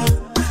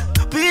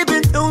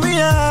 Baby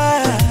tumia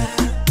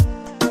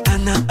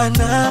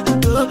ana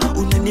do,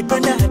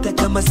 unanipenda hata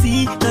kama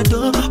si na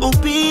do. Oh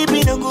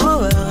baby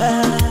nangoa,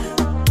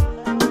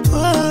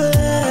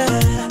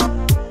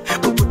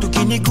 popo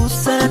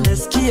tukinigusa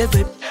nasikia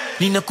vibe,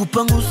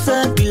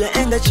 ninakupangusa bila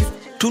enga chief.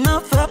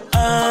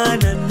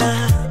 Tunafaana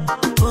na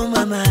oh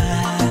mama.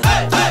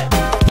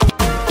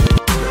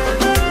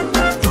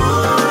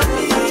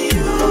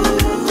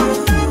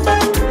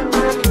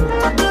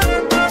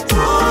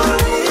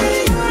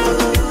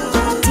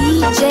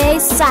 DJ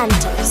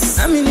Santoz.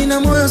 Nami nina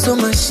moyo so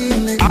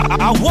machine.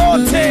 I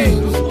want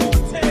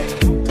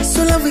it.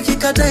 So love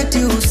ikikata eti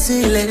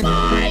usile.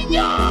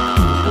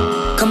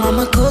 Kama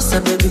makosa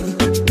baby,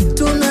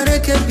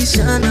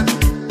 tunarekebishana.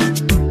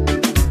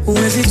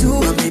 Uwezi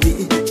jua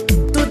baby,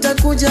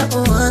 tutakuja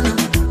oana.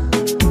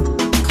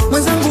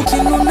 Mwenzangu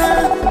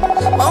kinuna,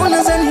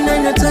 waona zani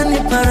nani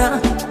atanipara.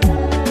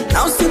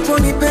 Na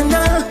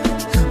usiponipenda,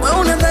 wewe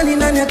unadhani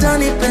nani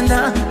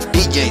atanipenda.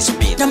 DJ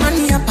Smith.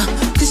 Jamani hapa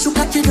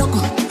kishuka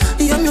kidogo,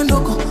 hiyo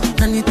miondoko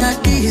na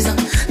nitatiza.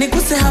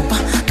 Nikuse hapa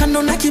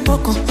kando na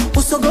kiboko,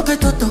 usogope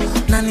toto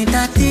na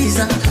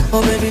nitatiza.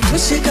 Oh baby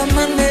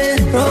tushikamane,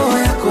 roho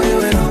yako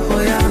iwe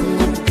roho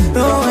yangu,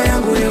 roho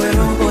yangu iwe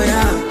roho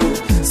yako.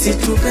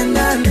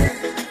 Situpendane,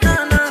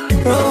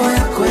 roho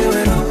yako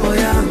iwe roho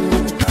yangu.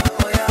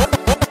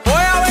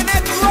 Oya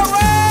wenetu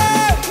wewe,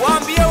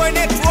 waambie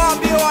wenetu,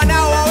 waambie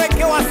wanao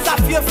waweke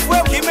Wasafi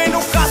FM.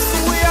 Kimenuka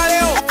asubuhi ya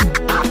leo.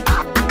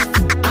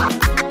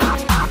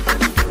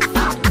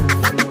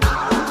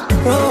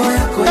 Roho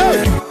yako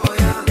iwe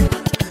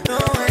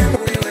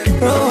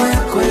roho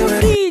yako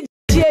iwe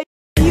DJ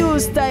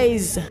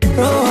Eustyce.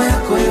 Roho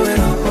yako iwe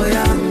roho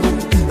yangu,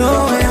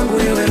 roho yangu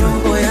iwe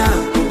roho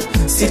yako.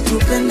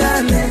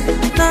 Situpendane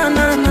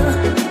na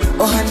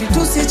oh hadi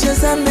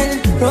tusichezane.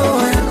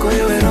 Roho yako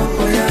iwe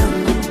roho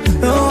yangu,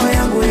 roho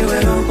yangu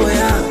iwe roho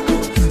yako.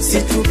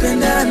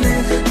 Situpendane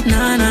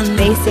na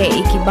They say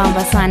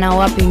ikibamba sana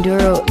wapi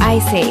nduru, I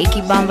say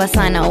ikibamba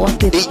sana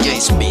wapi DJ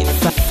Smith.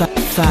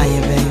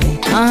 Fire baby.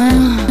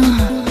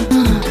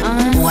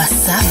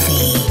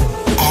 Wasafi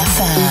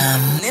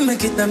FM.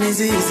 Nimekita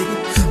mizizi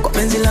kwa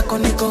penzi lako,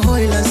 niko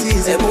hoi la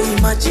zizi. Hebu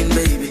imagine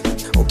baby,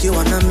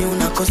 ukiwa nami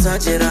unakosa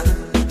jera.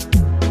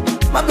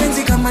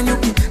 Mapenzi kama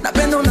nyuki,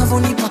 napenda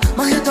unavonipa,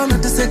 maheta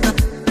unateseka.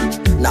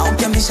 Na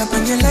ukiamisha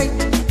kwenye light,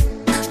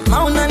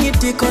 mauna ni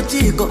tiko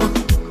tiko.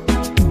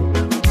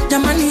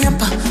 Jamani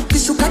hapa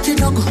kishuka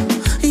kidogo,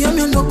 hiyo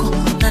miondoko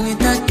na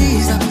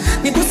nitatiza.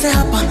 Niguse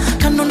hapa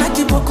kando na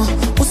kiboko,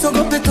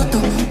 usogope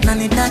toto na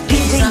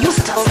nitatiza. DJ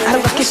Eustyce,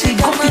 harakisha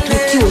ikopi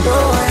tukio.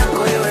 Roho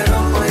yako iwe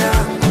roho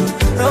yangu,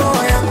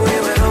 roho yangu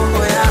iwe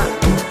roho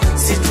yangu.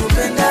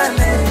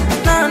 Situpendane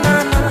na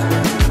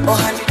oh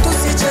hadi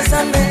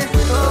tusichezane.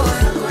 Roho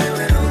yako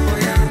iwe roho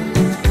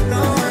yangu,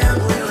 roho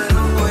yangu iwe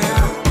roho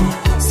yangu.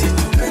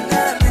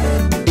 Situpendane.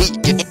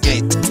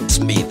 DJ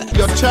Smith.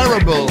 You're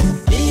terrible.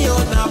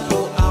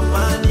 Nionapo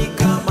amani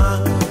kama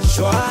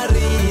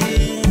shwari,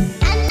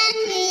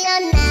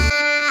 ananiona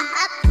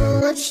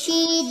hapo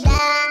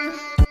shida.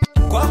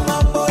 kwa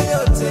mambo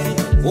yote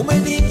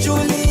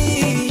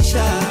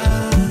umenijulisha.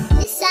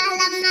 Ni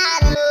salama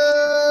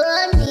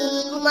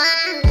rohoni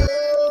mwangu.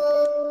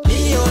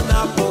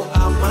 Nionapo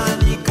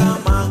amani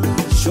kama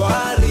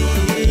shwari,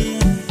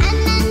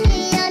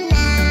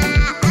 Ananiona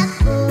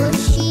hapo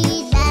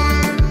shida.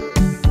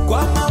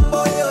 kwa mambo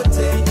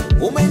yote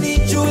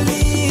umenijulisha.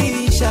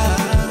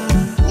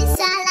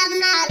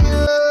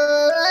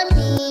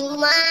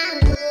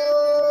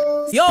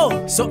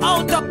 Yo, so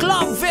out of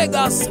Club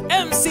Vegas,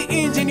 MC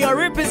Engineer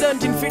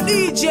representing for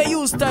DJ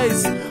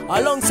Eustyce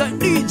alongside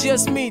DJ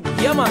Smith.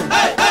 Yeah, man.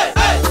 Hey, hey,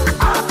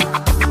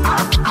 hey.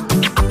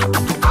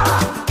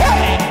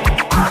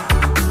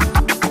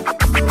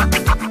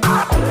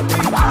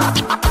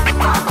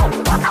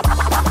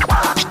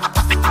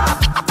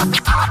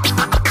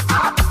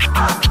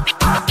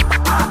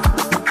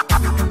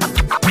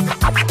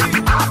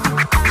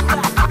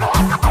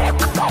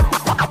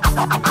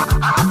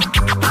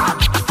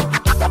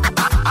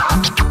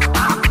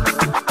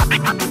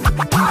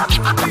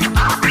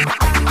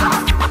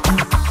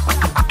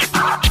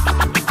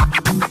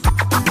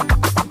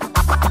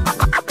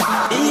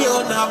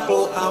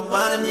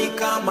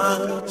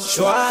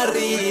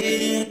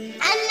 Shwari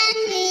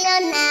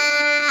ananiona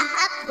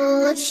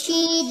hapo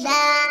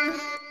shida,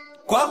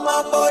 kwa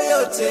mambo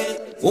yote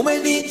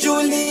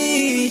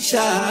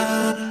umenijulisha,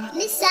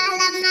 ni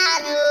salama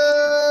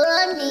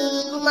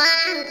rohoni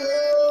mwangu,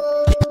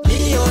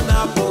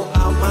 nionapo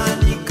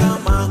amani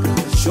kama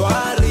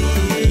shwari.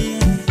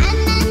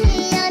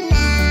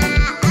 Ananiona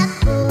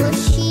hapo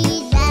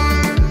shida,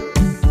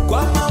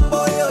 kwa mambo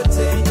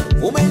yote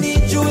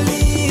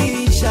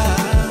umenijulisha,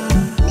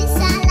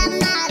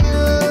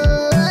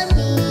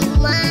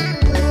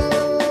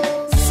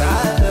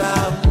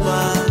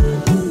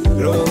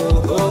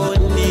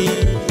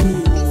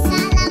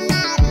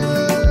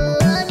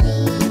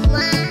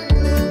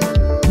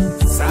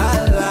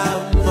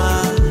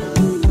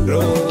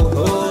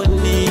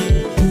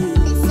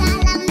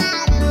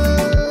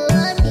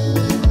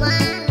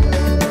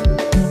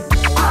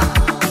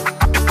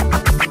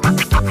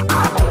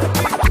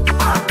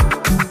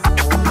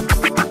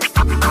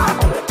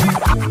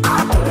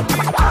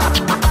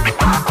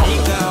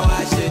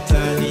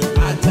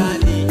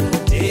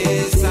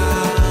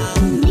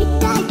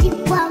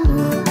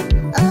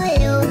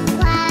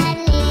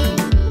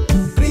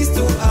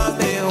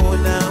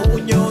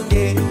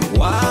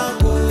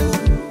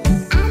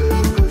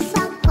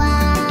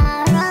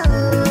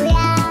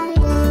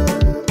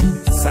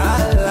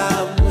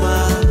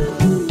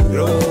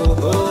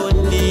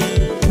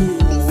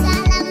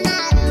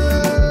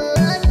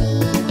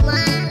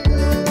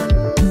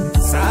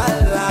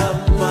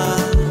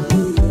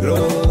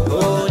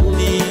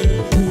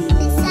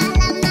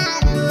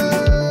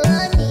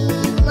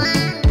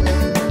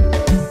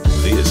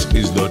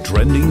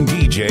 trending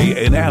DJ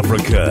in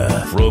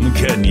Africa from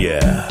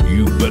Kenya.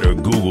 You better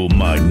Google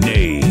my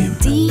name.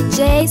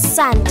 DJ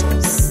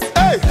Santoz.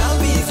 Hey!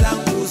 Dhambi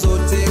zangu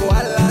zote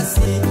wala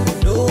si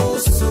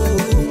nusu,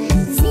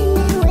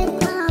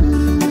 zimewekwa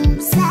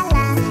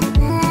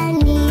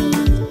msalabani,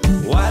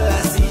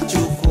 wala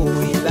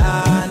sichukui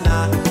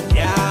laana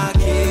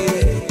yake,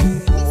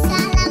 ni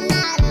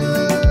salama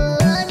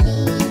rohoni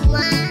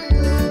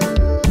mwangu,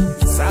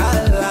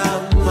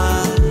 salama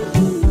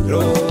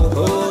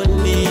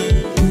rohoni,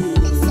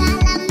 ni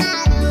salama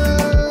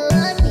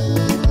rohoni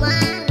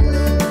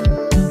mwangu,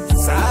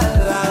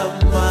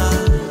 salama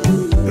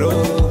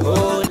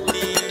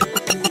rohoni,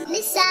 ni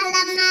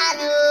salama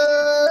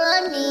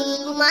rohoni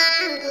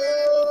mwangu.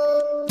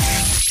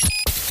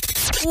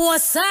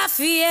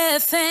 Wasafi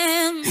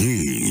FM.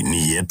 Hii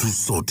ni yetu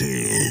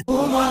sote.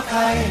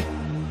 Umwakae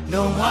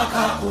ndo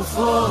mwaka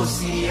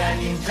kufosi,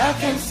 yani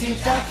mtake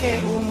msitake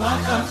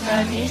umwaka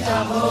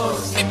mtanita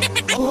bosi.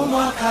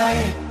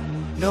 Umwakae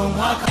ndo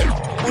mwaka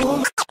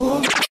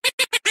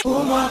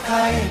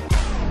umwakae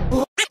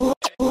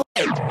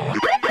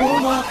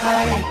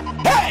umwakae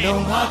ndo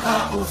mwaka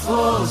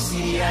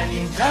kufosi, yani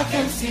mtake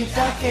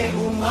msitake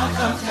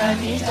umwaka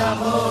mtanita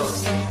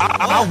bosi.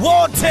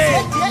 Wote. Hey,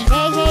 hey,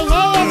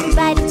 hey,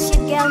 everybody, it's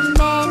your girl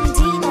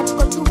Mandy. Na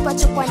tuko tupa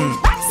chokwani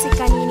basi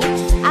kanini.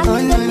 I'm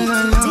in the mix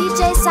with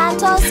DJ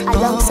Santoz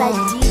alongside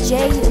DJ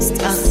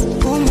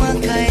Eustyce.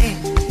 Umwakae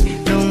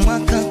ndo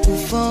mwaka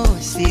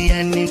kufosi,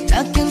 yani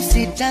mtake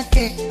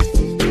msitake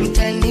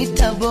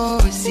mtanita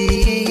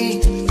bosi.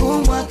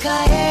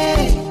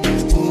 Umwakae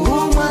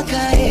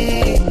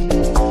umwakae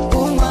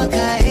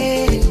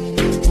umwakae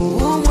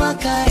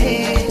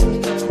umwakae.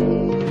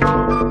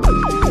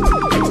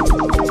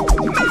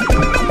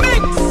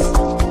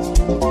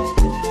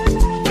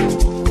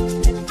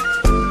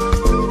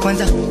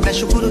 Kwanza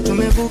nashukuru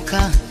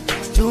tumevuka,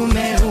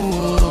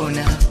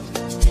 tumeuona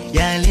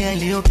yale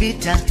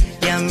yaliyopita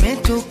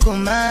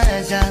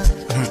yametukomaza.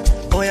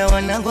 Oya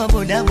wanangu wa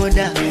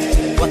bodaboda,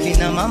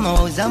 wakina mama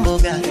wauza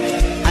mboga,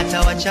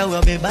 hata wachawi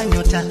wabeba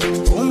nyota,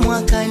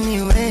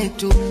 umwakani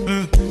wetu.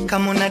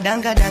 Kama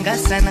unadanga danga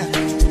sana,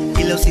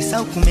 ila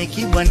usisahau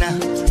kumekibwana,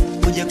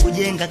 uje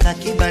kujenga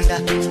kakibanda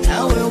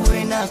na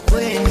wewe na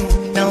kwenu,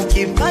 na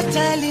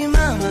ukipata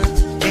limama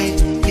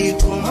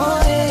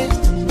likumoe,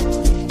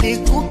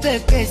 nikupe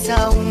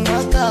pesa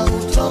umwaka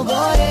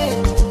utoboe.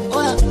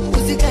 Oya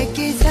usikae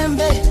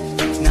kizembe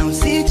na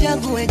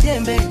usichague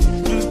jembe,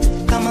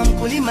 kama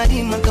mkulima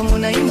lima, kama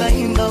unaimba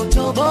imba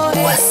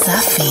utoboe.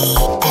 Wasafi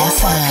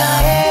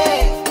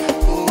FM.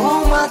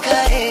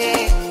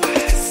 Umwakae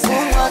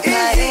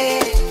umwakae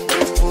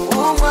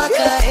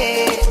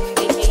umwakae.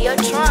 You're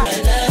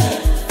trying.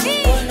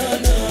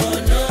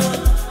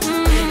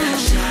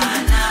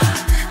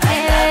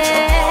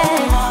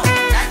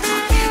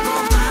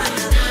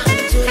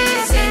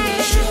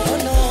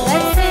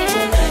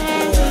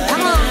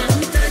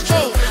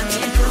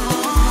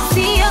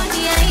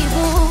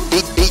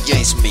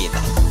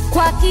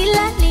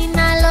 kila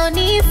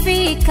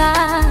linalonifika,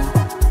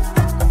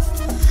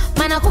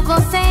 maana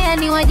kukosea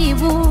ni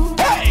wajibu.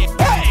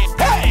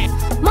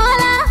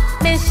 Mola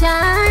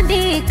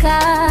meshaandika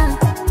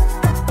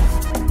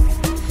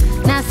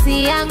na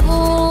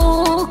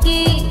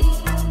sianguki,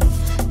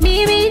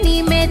 mimi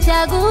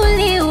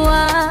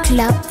nimechaguliwa.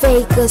 Club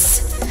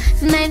Vegas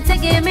na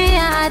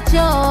nitegemea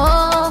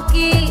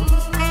hachoki,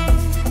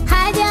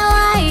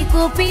 hajawahi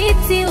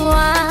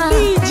kupitiwa.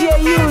 DJ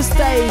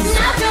Eustyce.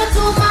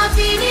 Navyotuma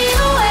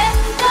viniue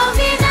ndo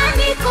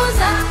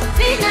vinanikuza,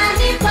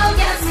 vinanipa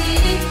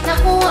ujasiri na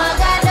kuwa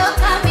gado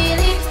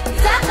kamili.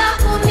 Taka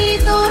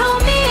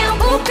kunidhurumia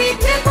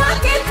upite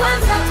kwake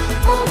kwanza.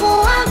 Mungu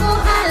wangu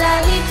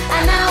halali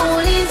ana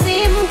ulinzi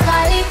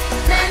mkali,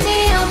 na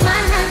ndiyo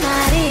maana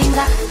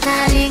naringa,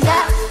 naringa,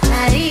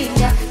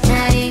 naringa,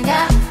 naringa,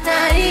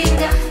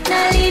 naringa,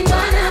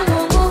 nalindwa na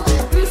Mungu.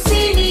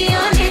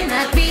 Msinione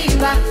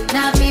navimba,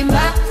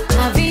 navimba,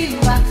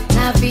 navimba,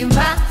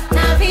 navimba,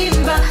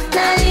 navimba,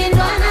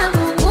 nalindwa na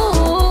Mungu.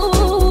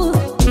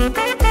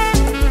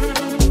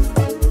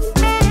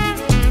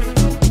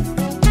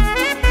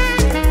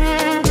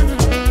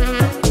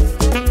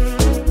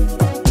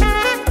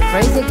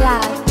 Praise the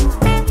God.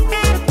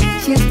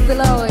 She's the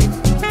Lord.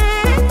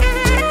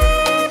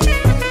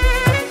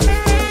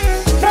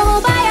 Roho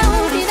baya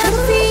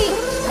ubinafsi,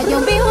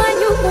 hajombiwa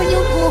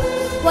nyuku,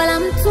 wala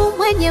mtu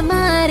mwenye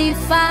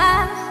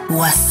maarifa.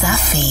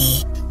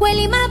 Wasafi.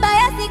 Kweli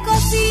mabaya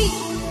sikosi,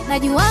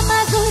 najua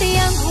mazuri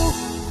yangu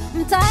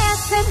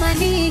mtayasema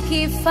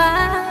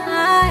nikifa.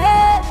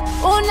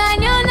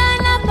 Unaniona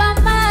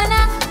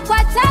napambana kwa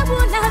tabu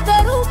na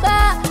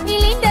dhoruba,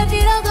 nilinde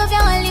virogo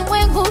vya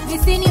walimwengu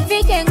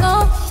visinifike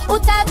ngo.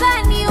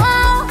 Utadhani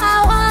wao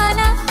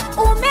hawana,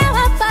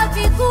 umewapa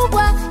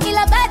vikubwa,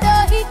 ila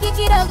bado hiki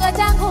kidogo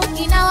changu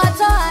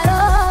kinawatoa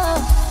roho.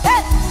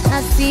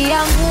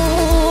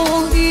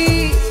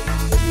 Nasianguki,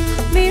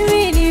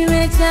 mimi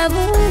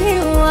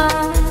nimechaguliwa.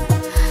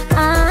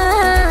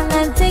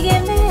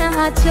 Nategemea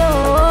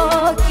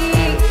hachoki,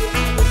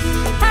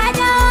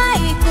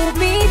 hajawahi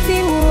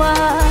kupitiwa.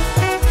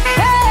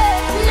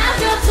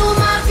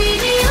 Navyotuma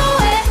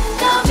viniue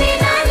ndo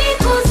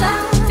vinanikuza,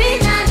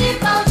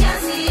 vinanipa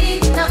ujasiri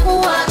na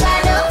kuwa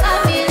gado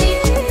kamili.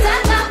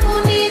 Taka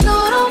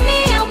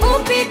kunidhurumia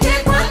upite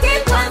kwake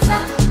kwanza.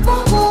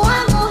 Mungu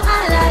wangu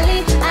halali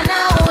ana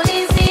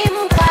ulinzi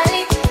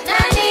mkali, na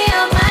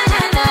ndiyo maana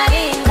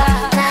naringa,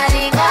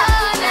 naringa,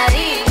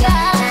 naringa,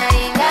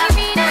 naringa,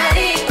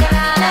 naringa,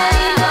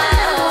 nalindwa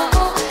na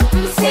Mungu.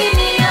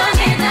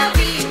 Msinione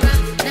navimba,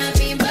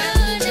 navimba,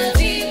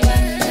 navimba,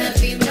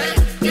 navimba,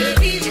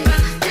 navimba,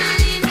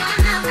 nalindwa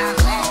na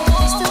Mungu.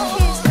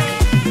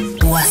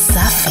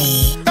 Wasafi.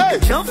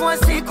 Chovu wa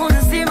siku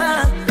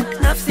nzima,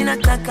 nafsi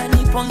nataka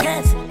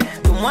nipongeze,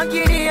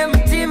 tumwagilie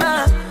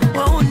mtima,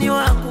 wauni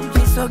wangu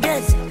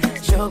mjisogeze.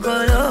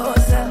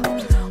 Shogoloza,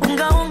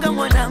 unga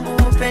mwanangu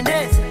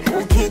upendeze,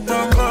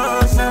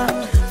 ukitongoza,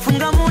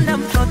 funga munda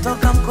mtoto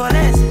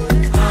kamkoleze.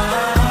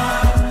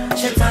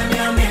 Shetani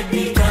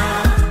amepita,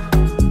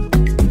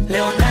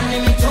 leo ndani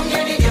mitungi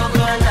ni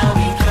jogo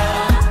anawika.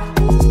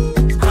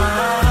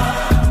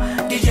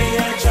 DJ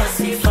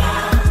Eustyce.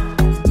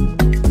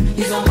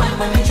 Hizo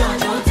mambo ni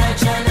jojo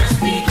utachana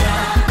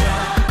speaker.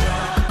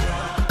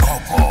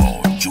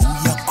 Kopo, juu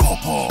ya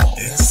kopo,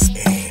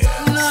 SA.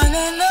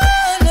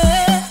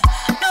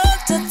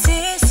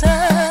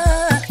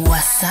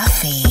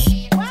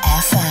 Wasafi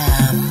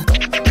FM.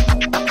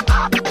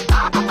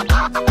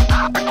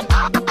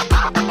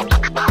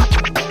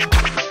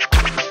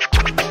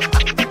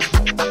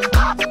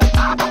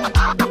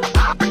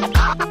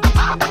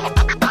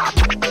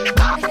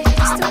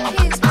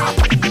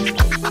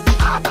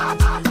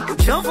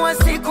 Uchovu wa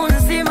siku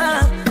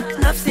nzima,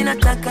 nafsi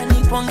nataka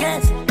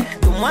nipongeze,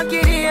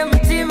 tumwagilie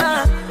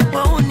mtima,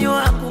 wauni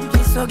wangu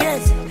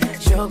mjisogeze.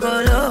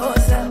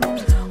 Shogoloza,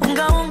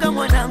 unga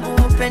mwanangu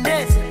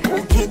upendeze,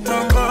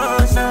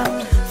 ukitongoza,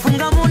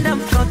 funga munda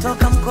mtoto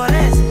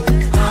kamkoleze.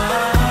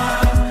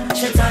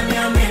 Shetani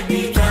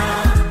amepita,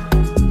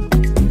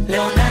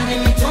 leo ndani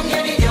mitungi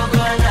ni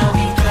jogo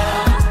anawika.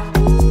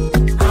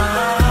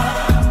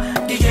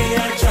 DJ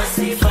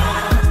Eustyce.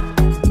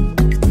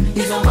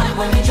 Hizo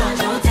mambo ni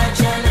jojo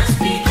utachana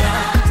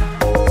speaker.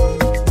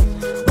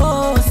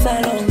 Oh,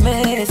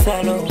 Salome,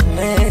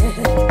 Salome,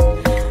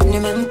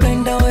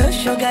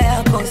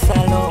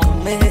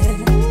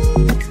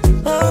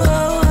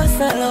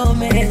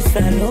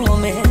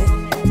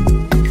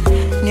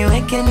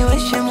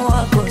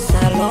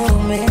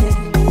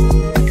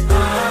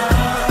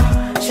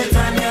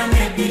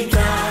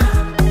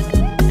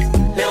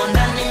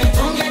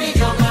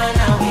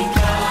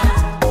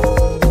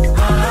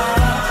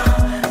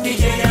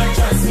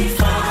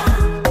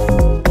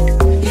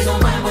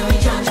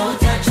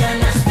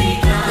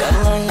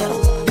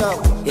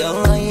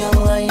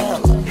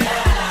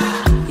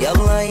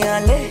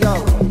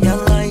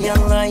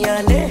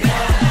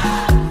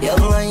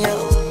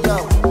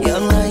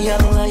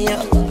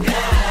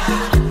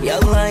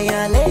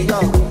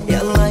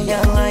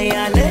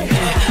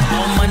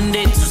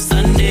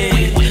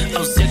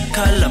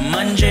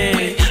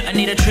 J. I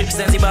need a trip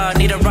Zanzibar,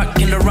 need a rock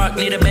in the rock,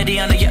 need a Betty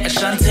on the yacht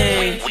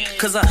Ashante.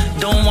 Cause I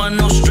don't want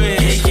no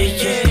stress.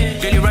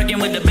 Girl, you rockin'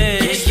 with the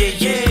best.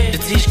 The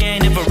Tish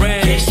gang never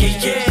rest.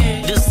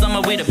 This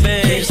summer we the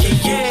best.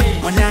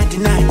 Monati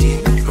nati,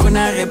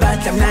 kuna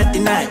rebata mnati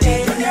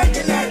nati.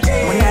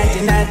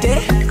 Monati nati,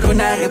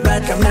 kuna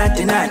rebata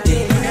mnati nati.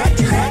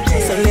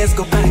 So let's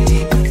go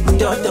party,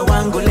 mtoto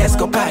wangu let's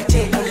go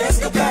party.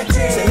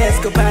 So let's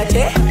go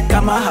party,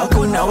 kama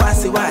hakuna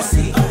wasi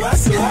wasi.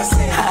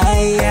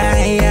 Haya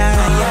haya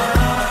haya.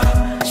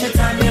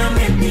 Shetani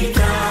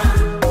amepita.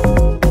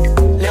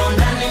 Leo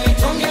ndani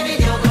mitungi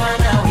video kwa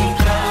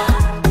wika.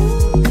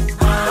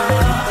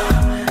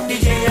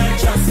 DJ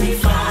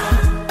Eustyce.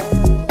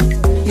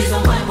 Hizo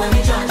mambo ni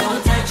joto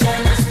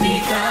utachana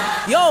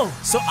speaker. Yo,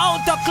 so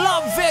out of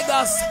Club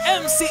Vegas,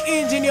 MC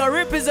Engineer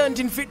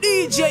representing for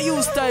DJ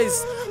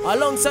Eustyce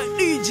alongside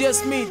DJ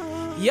Smith.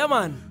 Yeah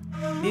man,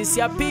 this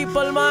your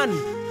people man,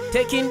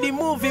 taking the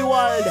movie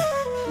world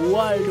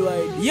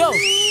worldwide. Yo,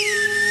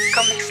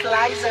 Comic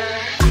Slicer.